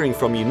to hearing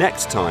from you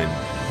next time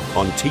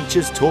on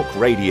Teachers Talk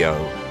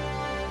Radio.